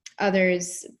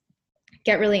others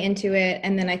get really into it.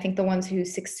 And then I think the ones who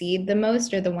succeed the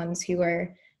most are the ones who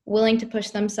are willing to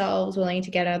push themselves, willing to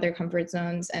get out of their comfort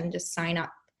zones and just sign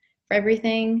up for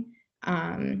everything.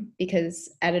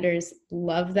 Because editors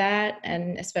love that.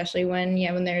 And especially when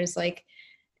there's like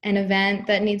an event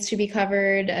that needs to be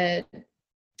covered at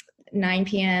 9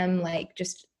 p.m., like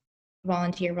just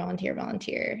volunteer.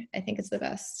 I think it's the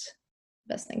best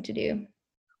thing to do.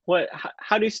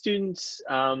 How do students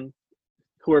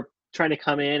who are trying to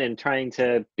come in and trying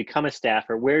to become a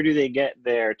staffer, where do they get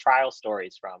their trial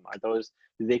stories from? Do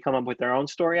they come up with their own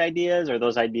story ideas, or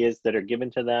those ideas that are given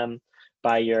to them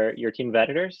by your team of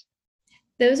editors?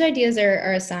 Those ideas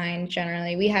are assigned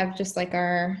generally. We have just like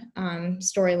our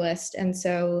story list. And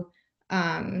so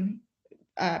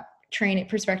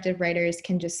prospective writers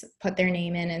can just put their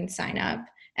name in and sign up.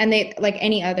 And they, like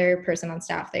any other person on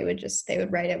staff, they would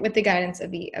write it with the guidance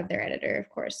of their editor, of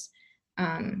course.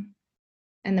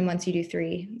 And then once you do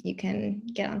 3, you can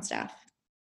get on staff.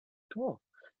 Cool.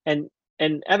 And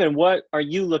Evan, what are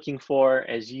you looking for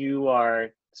as you are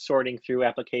sorting through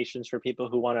applications for people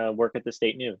who want to work at the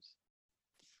State News?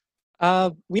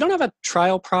 We don't have a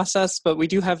trial process, but we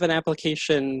do have an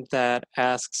application that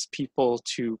asks people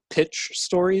to pitch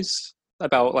stories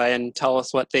about and tell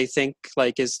us what they think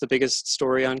like is the biggest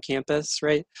story on campus,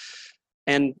 right?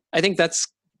 And I think that's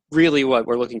really what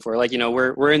we're looking for. Like,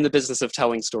 we're in the business of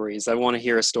telling stories. I want to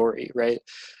hear a story, right?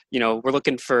 We're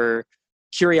looking for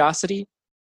curiosity,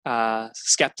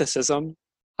 skepticism,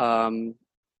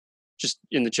 just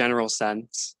in the general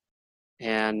sense,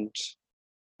 and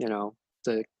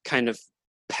the kind of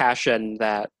passion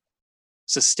that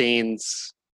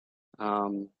sustains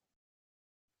the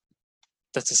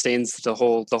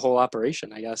whole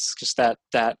operation, I guess. Just that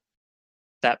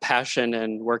passion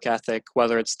and work ethic,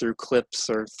 whether it's through clips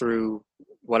or through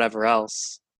whatever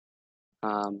else.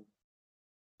 I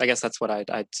guess that's what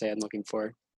I'd say I'm looking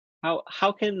for.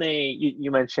 How can they? You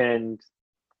mentioned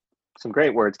some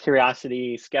great words: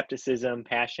 curiosity, skepticism,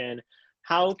 passion.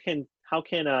 How can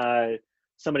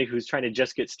somebody who's trying to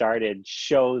just get started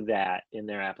show that in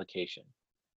their application?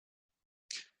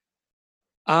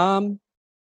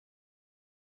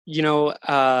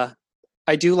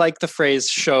 I do like the phrase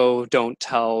 "show, don't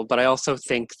tell," but I also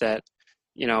think that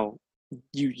you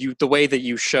the way that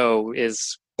you show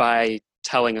is by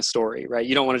telling a story, right?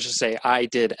 You don't want to just say I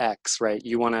did X, right?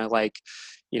 You want to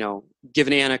give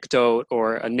an anecdote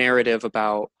or a narrative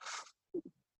about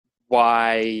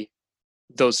why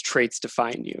those traits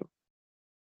define you.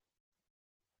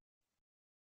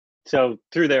 So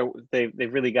they've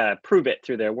really got to prove it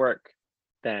through their work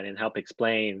then, and help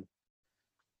explain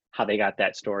how they got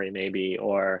that story maybe,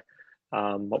 or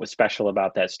what was special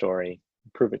about that story.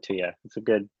 Prove it to you. It's a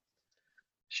good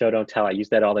show, don't tell. I use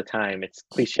that all the time. It's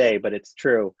cliche, but it's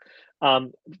true.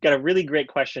 We've got a really great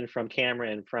question from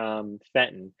Cameron from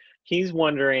Fenton. He's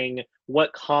wondering,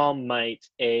 what calm might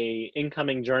a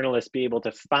incoming journalist be able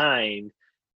to find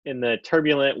in the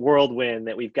turbulent whirlwind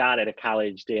that we've got at a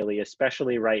college daily,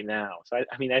 especially right now? So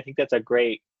I think that's a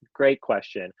great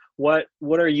question. What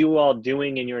are you all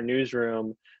doing in your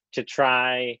newsroom to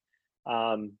try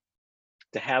to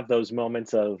have those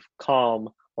moments of calm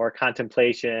or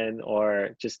contemplation,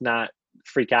 or just not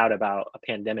freak out about a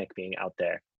pandemic being out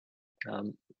there?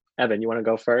 Evan, you want to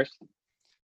go first?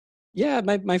 Yeah,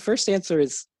 my first answer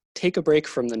is take a break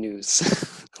from the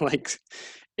news. Like,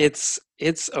 it's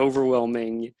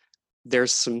overwhelming.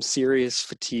 There's some serious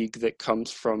fatigue that comes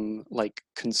from like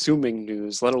consuming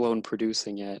news, let alone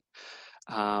producing it.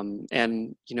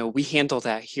 And we handle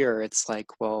that here. It's like,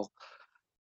 well,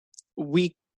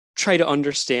 we try to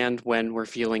understand when we're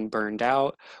feeling burned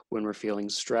out, when we're feeling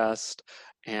stressed,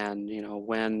 and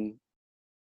when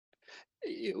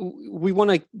we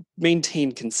want to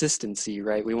maintain consistency,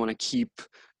 right? We want to keep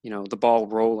the ball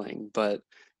rolling, but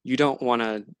you don't want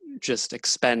to just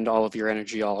expend all of your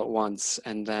energy all at once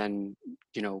and then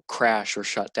crash or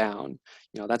shut down.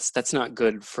 That's not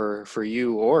good for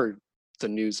you or the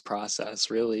news process,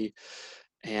 really.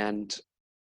 And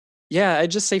yeah, I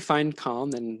just say find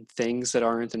calm in things that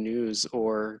aren't the news,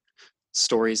 or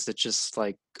stories that just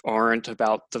like aren't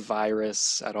about the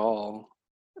virus at all.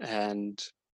 And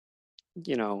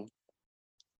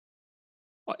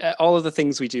all of the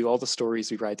things we do, all the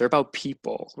stories we write, they're about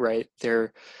people, right?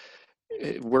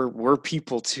 We're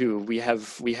people too. We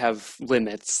have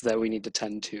limits that we need to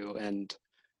tend to, and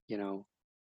you know,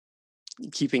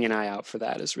 keeping an eye out for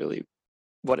that is really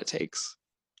what it takes.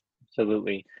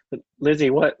 Absolutely. But Lizzie,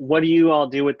 what do you all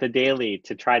do with the daily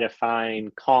to try to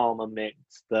find calm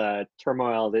amidst the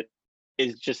turmoil that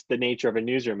is just the nature of a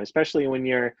newsroom, especially when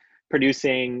you're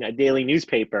producing a daily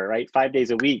newspaper, right? 5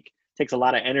 days a week. It takes a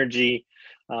lot of energy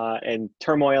and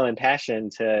turmoil and passion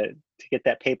to get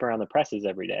that paper on the presses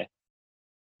every day.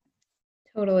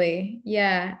 Totally.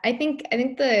 Yeah. I think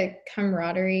the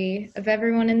camaraderie of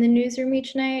everyone in the newsroom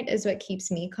each night is what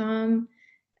keeps me calm.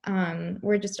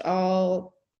 We're just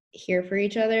all here for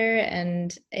each other,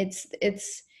 and it's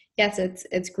yes,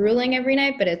 it's grueling every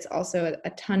night, but it's also a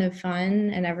ton of fun,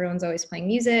 and everyone's always playing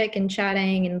music and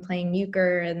chatting and playing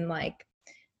euchre and like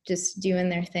just doing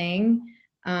their thing.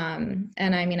 And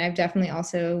I mean, I've definitely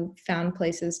also found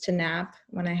places to nap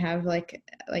when I have like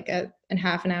a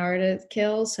half an hour to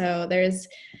kill. So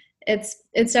it's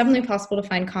definitely possible to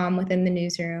find calm within the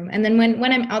newsroom. And then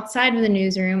when I'm outside of the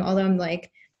newsroom, although I'm like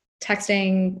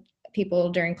texting people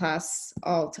during class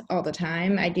all the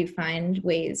time, I do find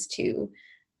ways to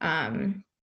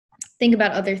think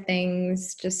about other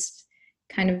things, just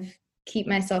kind of keep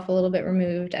myself a little bit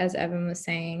removed, as Evan was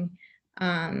saying.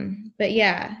 But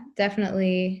yeah,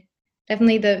 definitely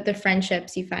the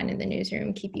friendships you find in the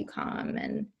newsroom keep you calm,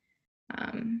 and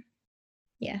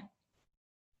yeah.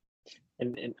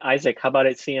 And Isaac, how about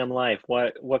at CM Life?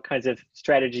 What kinds of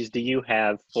strategies do you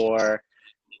have for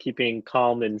keeping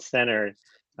calm and centered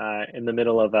in the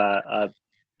middle of a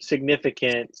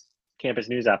significant campus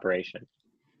news operation?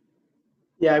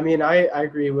 Yeah, I mean, I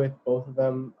agree with both of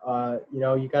them. You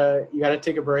know, you gotta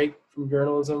take a break from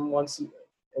journalism once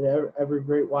in every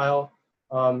great while.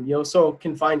 You also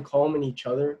can find calm in each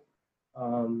other.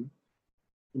 You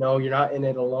know, you're not in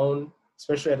it alone,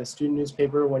 especially at a student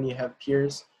newspaper when you have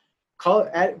peers.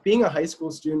 Being a high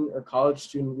school student or college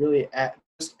student really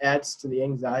just adds to the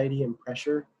anxiety and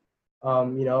pressure.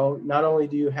 You know, not only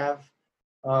do you have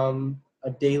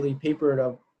a daily paper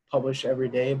to publish every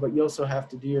day, but you also have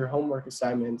to do your homework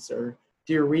assignments or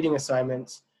do your reading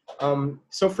assignments.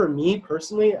 So for me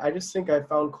personally, I just think I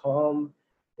found calm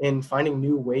in finding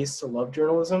new ways to love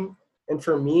journalism. And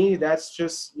for me, that's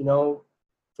just, you know,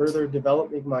 further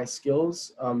developing my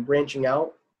skills, branching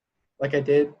out like I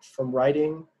did from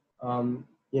writing. You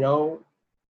know,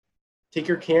 if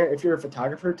you're a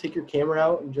photographer, take your camera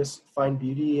out and just find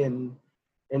beauty and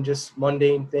just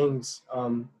mundane things.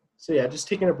 So yeah, just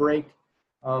taking a break,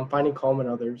 finding calm in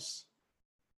others.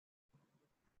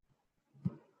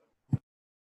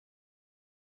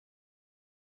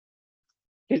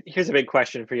 Here's a big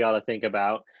question for y'all to think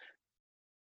about.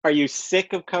 Are you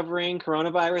sick of covering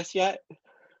coronavirus yet?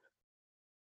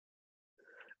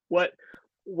 What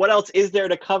else is there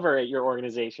to cover at your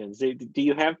organizations? Do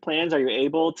you have plans? Are you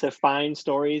able to find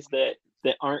stories that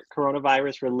aren't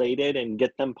coronavirus related and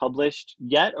get them published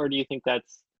yet? Or do you think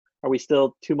are we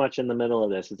still too much in the middle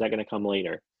of this? Is that going to come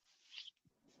later?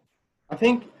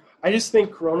 I just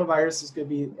think coronavirus is going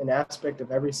to be an aspect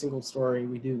of every single story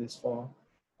we do this fall,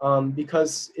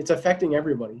 because it's affecting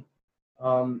everybody.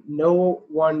 No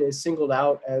one is singled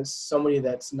out as somebody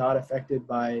that's not affected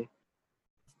by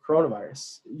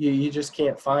coronavirus. You just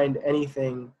can't find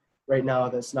anything right now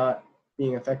that's not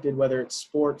being affected, whether it's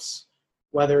sports,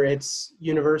 whether it's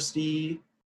university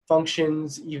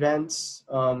functions, events,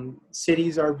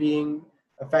 cities are being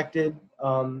affected.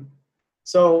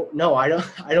 So no, I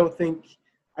don't think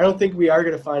we are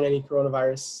going to find any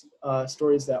coronavirus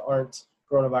stories that aren't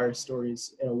coronavirus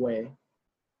stories in a way.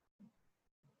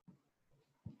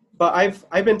 But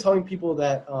I've been telling people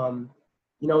that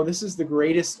you know, this is the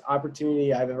greatest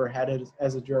opportunity I've ever had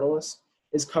as a journalist,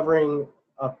 is covering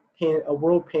a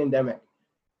world pandemic.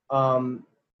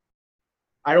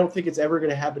 I don't think it's ever going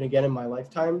to happen again in my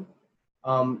lifetime.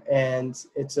 And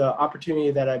it's an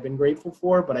opportunity that I've been grateful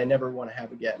for, but I never want to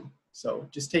have again. So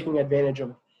just taking advantage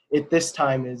of it this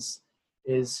time is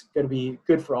going to be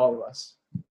good for all of us.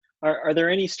 Are there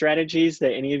any strategies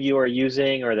that any of you are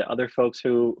using, or that other folks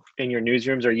who in your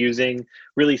newsrooms are using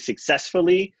really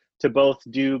successfully to both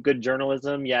do good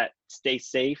journalism yet stay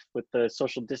safe with the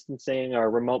social distancing or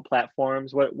remote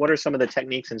platforms? What are some of the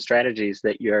techniques and strategies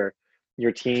that your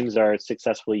teams are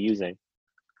successfully using?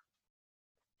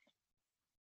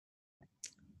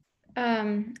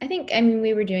 I think, I mean,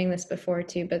 we were doing this before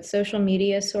too, but social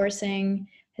media sourcing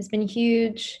has been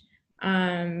huge.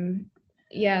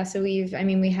 Yeah, so we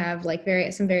have like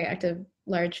some very active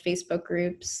large Facebook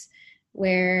groups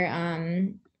where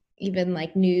even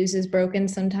like news is broken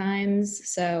sometimes.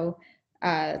 So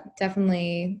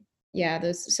definitely, yeah,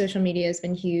 those social media has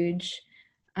been huge.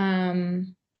 I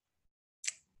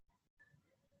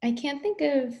can't think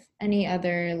of any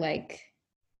other like,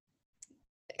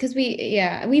 because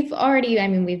we've already, I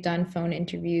mean, we've done phone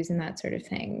interviews and that sort of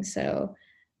thing. So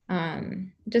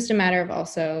just a matter of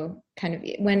also kind of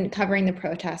when covering the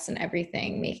protests and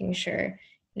everything, making sure,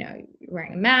 you're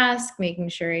wearing a mask, making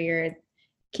sure you're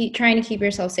trying to keep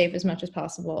yourself safe as much as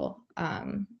possible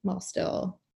while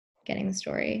still getting the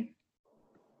story.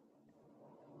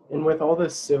 And with all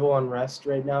this civil unrest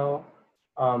right now,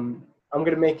 I'm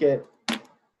going to make it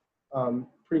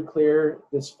pretty clear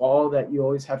this fall that you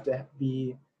always have to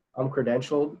be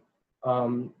credentialed.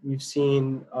 You've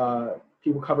seen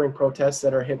people covering protests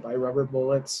that are hit by rubber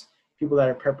bullets, people that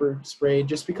are pepper sprayed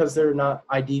just because they're not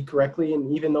ID'd correctly.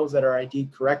 And even those that are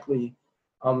ID'd correctly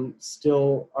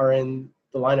still are in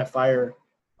the line of fire.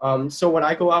 So when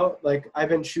I go out, like I've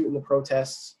been shooting the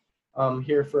protests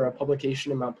here for a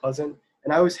publication in Mount Pleasant,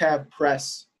 and I always have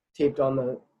press taped on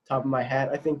the top of my hat.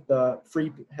 I think the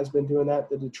Free has been doing that,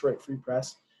 the Detroit Free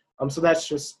Press. So that's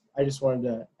just, I just wanted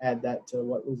to add that to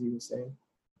what Lizzie was saying.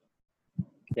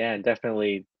 Yeah,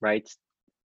 definitely, right.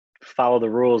 Follow the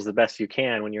rules the best you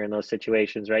can when you're in those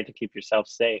situations, right, to keep yourself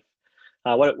safe.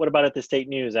 What about at the State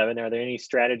News, Evan? Are there any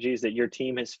strategies that your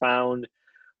team has found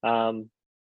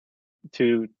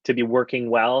to be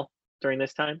working well during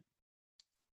this time?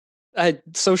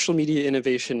 Social media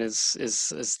innovation is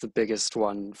the biggest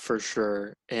one for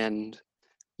sure. And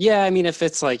yeah, I mean, if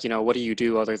it's like, what do you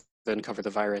do other than cover the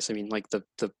virus? I mean, like the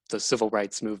civil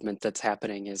rights movement that's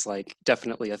happening is like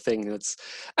definitely a thing that's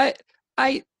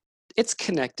it's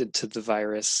connected to the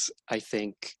virus, I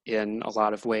think, in a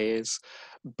lot of ways,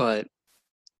 but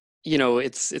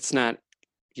it's not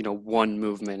one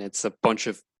movement. It's a bunch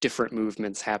of different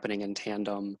movements happening in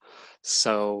tandem.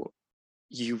 So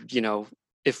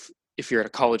if you're at a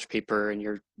college paper and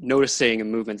you're noticing a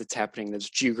movement that's happening that's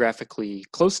geographically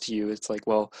close to you, it's like,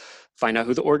 well, find out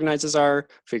who the organizers are,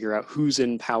 figure out who's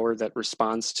in power that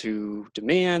responds to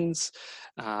demands.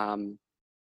 And,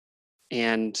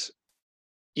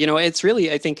 it's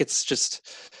really, I think it's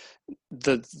just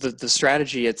the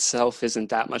strategy itself isn't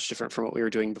that much different from what we were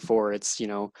doing before. It's,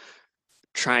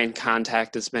 try and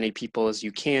contact as many people as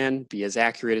you can, be as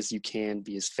accurate as you can,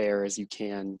 be as fair as you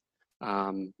can,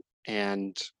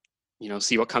 and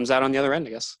see what comes out on the other end,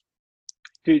 I guess.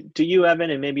 Do you, Evan,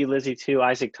 and maybe Lizzie too,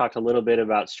 Isaac talked a little bit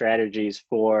about strategies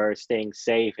for staying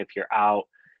safe if you're out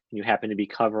and you happen to be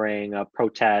covering a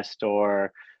protest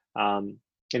or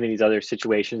any of these other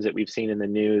situations that we've seen in the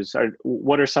news.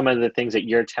 What are some of the things that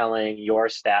you're telling your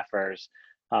staffers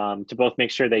to both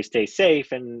make sure they stay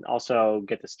safe and also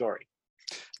get the story?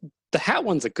 The hat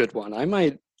one's a good one. I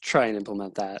might try and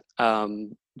implement that.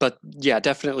 But yeah,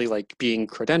 definitely like being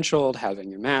credentialed,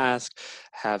 having your mask,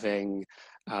 having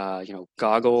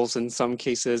goggles in some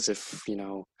cases, if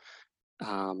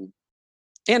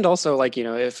and also like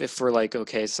if we're like,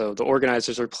 okay, so the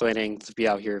organizers are planning to be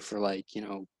out here for like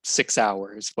 6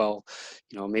 hours, well,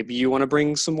 maybe you want to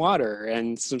bring some water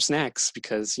and some snacks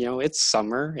because it's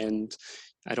summer, and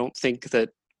I don't think that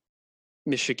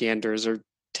Michiganders are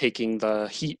taking the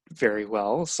heat very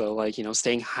well. So like,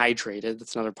 staying hydrated,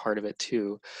 that's another part of it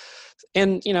too.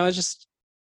 And, just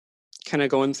kind of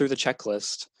going through the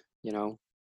checklist,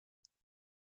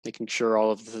 making sure all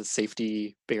of the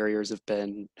safety barriers have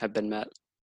been met.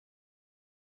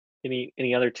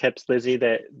 Any other tips, Lizzie,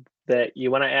 that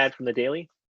you want to add from the Daily?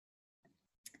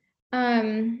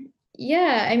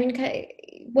 Yeah, I mean,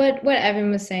 what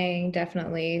Evan was saying,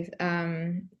 definitely.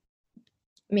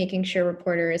 Making sure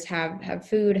reporters have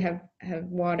food, have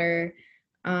water.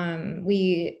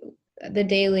 The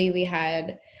Daily, we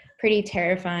had pretty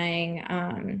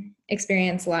terrifying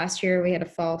experience last year. We had a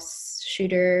false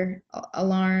shooter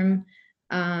alarm,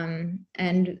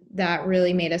 and that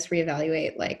really made us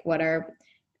reevaluate like what our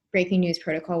breaking news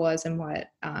protocol was and what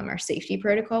our safety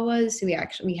protocol was. So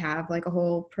we have like a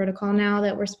whole protocol now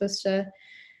that we're supposed to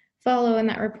follow and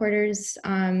that reporters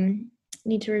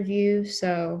need to review.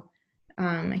 So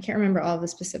I can't remember all the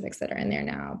specifics that are in there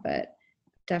now, but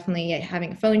definitely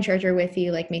having a phone charger with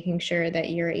you, like making sure that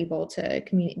you're able to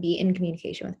be in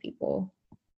communication with people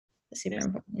is super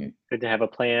important. Good to have a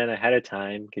plan ahead of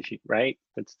time because right?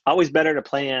 It's always better to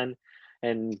plan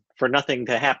and for nothing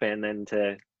to happen than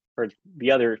for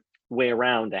the other way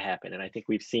around to happen. And I think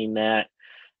we've seen that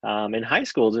in high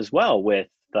schools as well with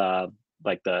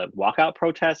like the walkout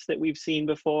protests that we've seen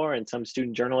before, and some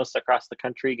student journalists across the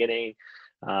country getting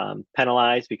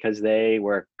penalized because they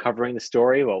were covering the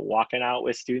story while walking out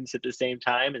with students at the same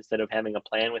time instead of having a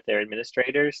plan with their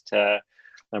administrators to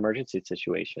emergency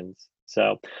situations.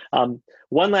 So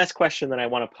one last question that I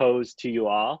want to pose to you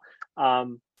all.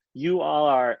 You all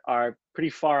are pretty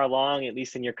far along, at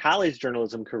least in your college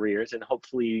journalism careers, and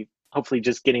hopefully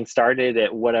just getting started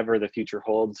at whatever the future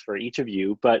holds for each of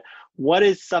you. But what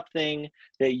is something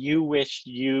that you wish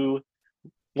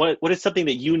what is something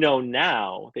that you know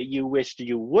now that you wished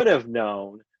you would have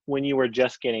known when you were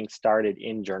just getting started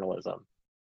in journalism?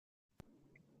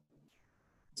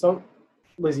 So,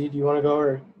 Lizzie, do you want to go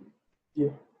or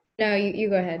you? No, you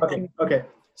go ahead. Okay.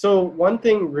 So one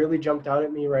thing really jumped out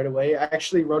at me right away. I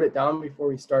actually wrote it down before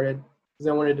we started because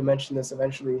I wanted to mention this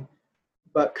eventually.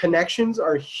 But connections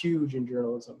are huge in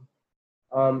journalism.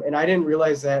 And I didn't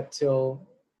realize that till,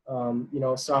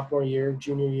 sophomore year,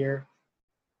 junior year.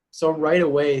 So right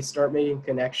away, start making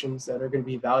connections that are going to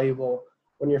be valuable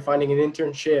when you're finding an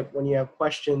internship, when you have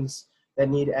questions that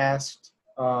need asked,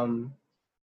 and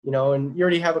you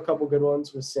already have a couple good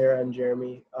ones with Sarah and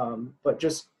Jeremy, but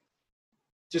just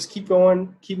keep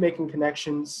going, keep making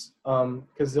connections,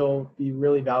 because they'll be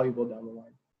really valuable down the line.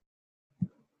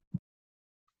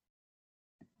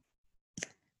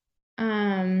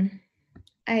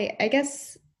 I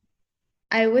guess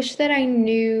I wish that I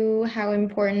knew how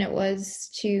important it was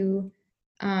to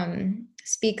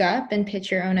speak up and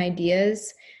pitch your own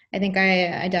ideas. I think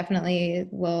I definitely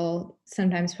will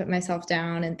sometimes put myself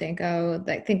down and think,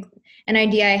 I think an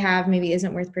idea I have maybe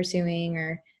isn't worth pursuing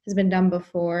or has been done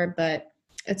before, but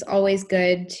it's always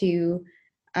good to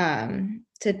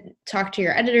talk to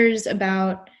your editors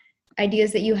about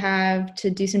ideas that you have, to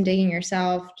do some digging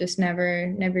yourself. Just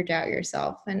never doubt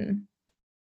yourself and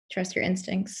trust your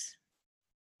instincts.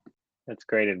 That's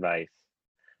great advice.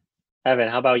 Evan,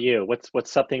 how about you?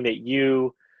 What's something that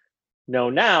you know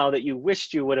now that you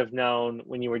wished you would have known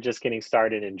when you were just getting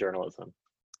started in journalism?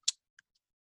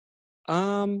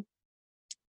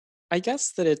 I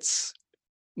guess that it's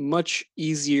much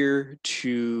easier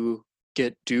to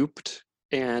get duped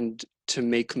and to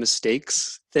make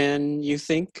mistakes than you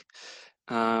think.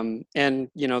 And,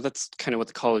 that's kind of what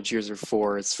the college years are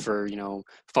for. It's for,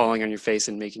 falling on your face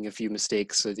and making a few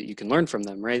mistakes so that you can learn from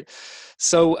them, right?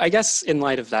 So I guess in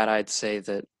light of that, I'd say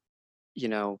that,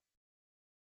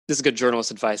 this is good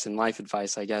journalist advice and life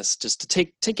advice, I guess, just to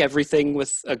take everything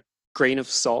with a grain of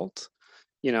salt.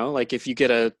 Like if you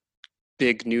get a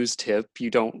big news tip, you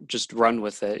don't just run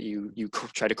with it. You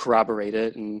try to corroborate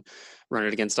it and run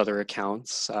it against other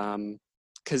accounts.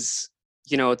 Because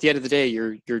at the end of the day,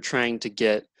 you're trying to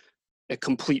get a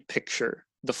complete picture,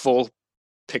 the full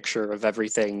picture of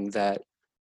everything that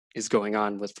is going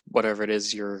on with whatever it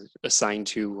is you're assigned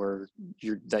to or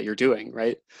that you're doing,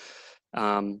 right?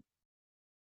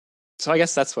 So I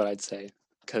guess that's what I'd say,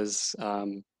 because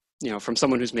from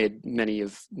someone who's made many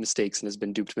of mistakes and has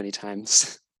been duped many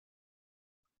times.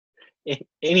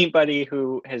 Anybody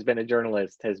who has been a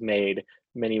journalist has made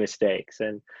many mistakes,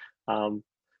 and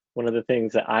one of the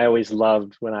things that I always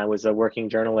loved when I was a working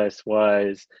journalist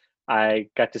was I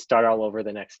got to start all over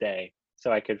the next day. So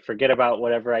I could forget about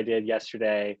whatever I did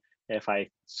yesterday. If I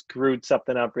screwed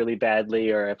something up really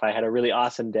badly, or if I had a really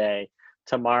awesome day,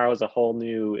 tomorrow's a whole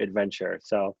new adventure.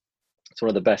 So it's one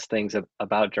of the best things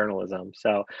about journalism.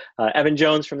 So Evan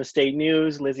Jones from the State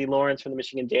News, Lizzie Lawrence from the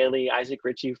Michigan Daily, Isaac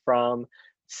Ritchie from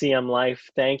CM Life,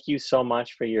 thank you so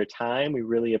much for your time. We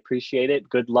really appreciate it.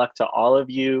 Good luck to all of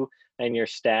you and your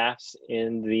staffs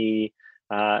in the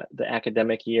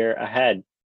academic year ahead.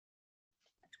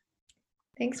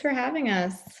 Thanks for having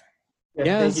us.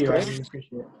 Yeah, thank you. I really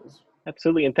appreciate it.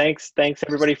 Absolutely, and thanks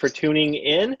everybody for tuning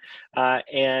in.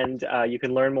 And you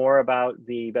can learn more about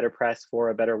the Better Press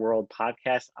for a Better World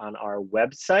podcast on our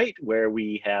website, where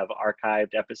we have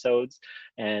archived episodes,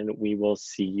 and we will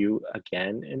see you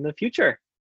again in the future.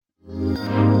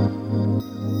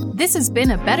 This has been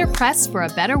a Better Press for a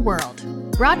Better World,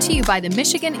 brought to you by the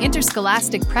Michigan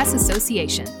Interscholastic Press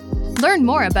Association. Learn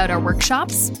more about our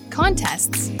workshops,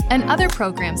 contests, and other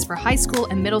programs for high school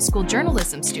and middle school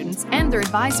journalism students and their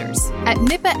advisors at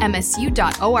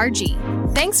mipamsu.org.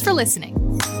 Thanks for listening.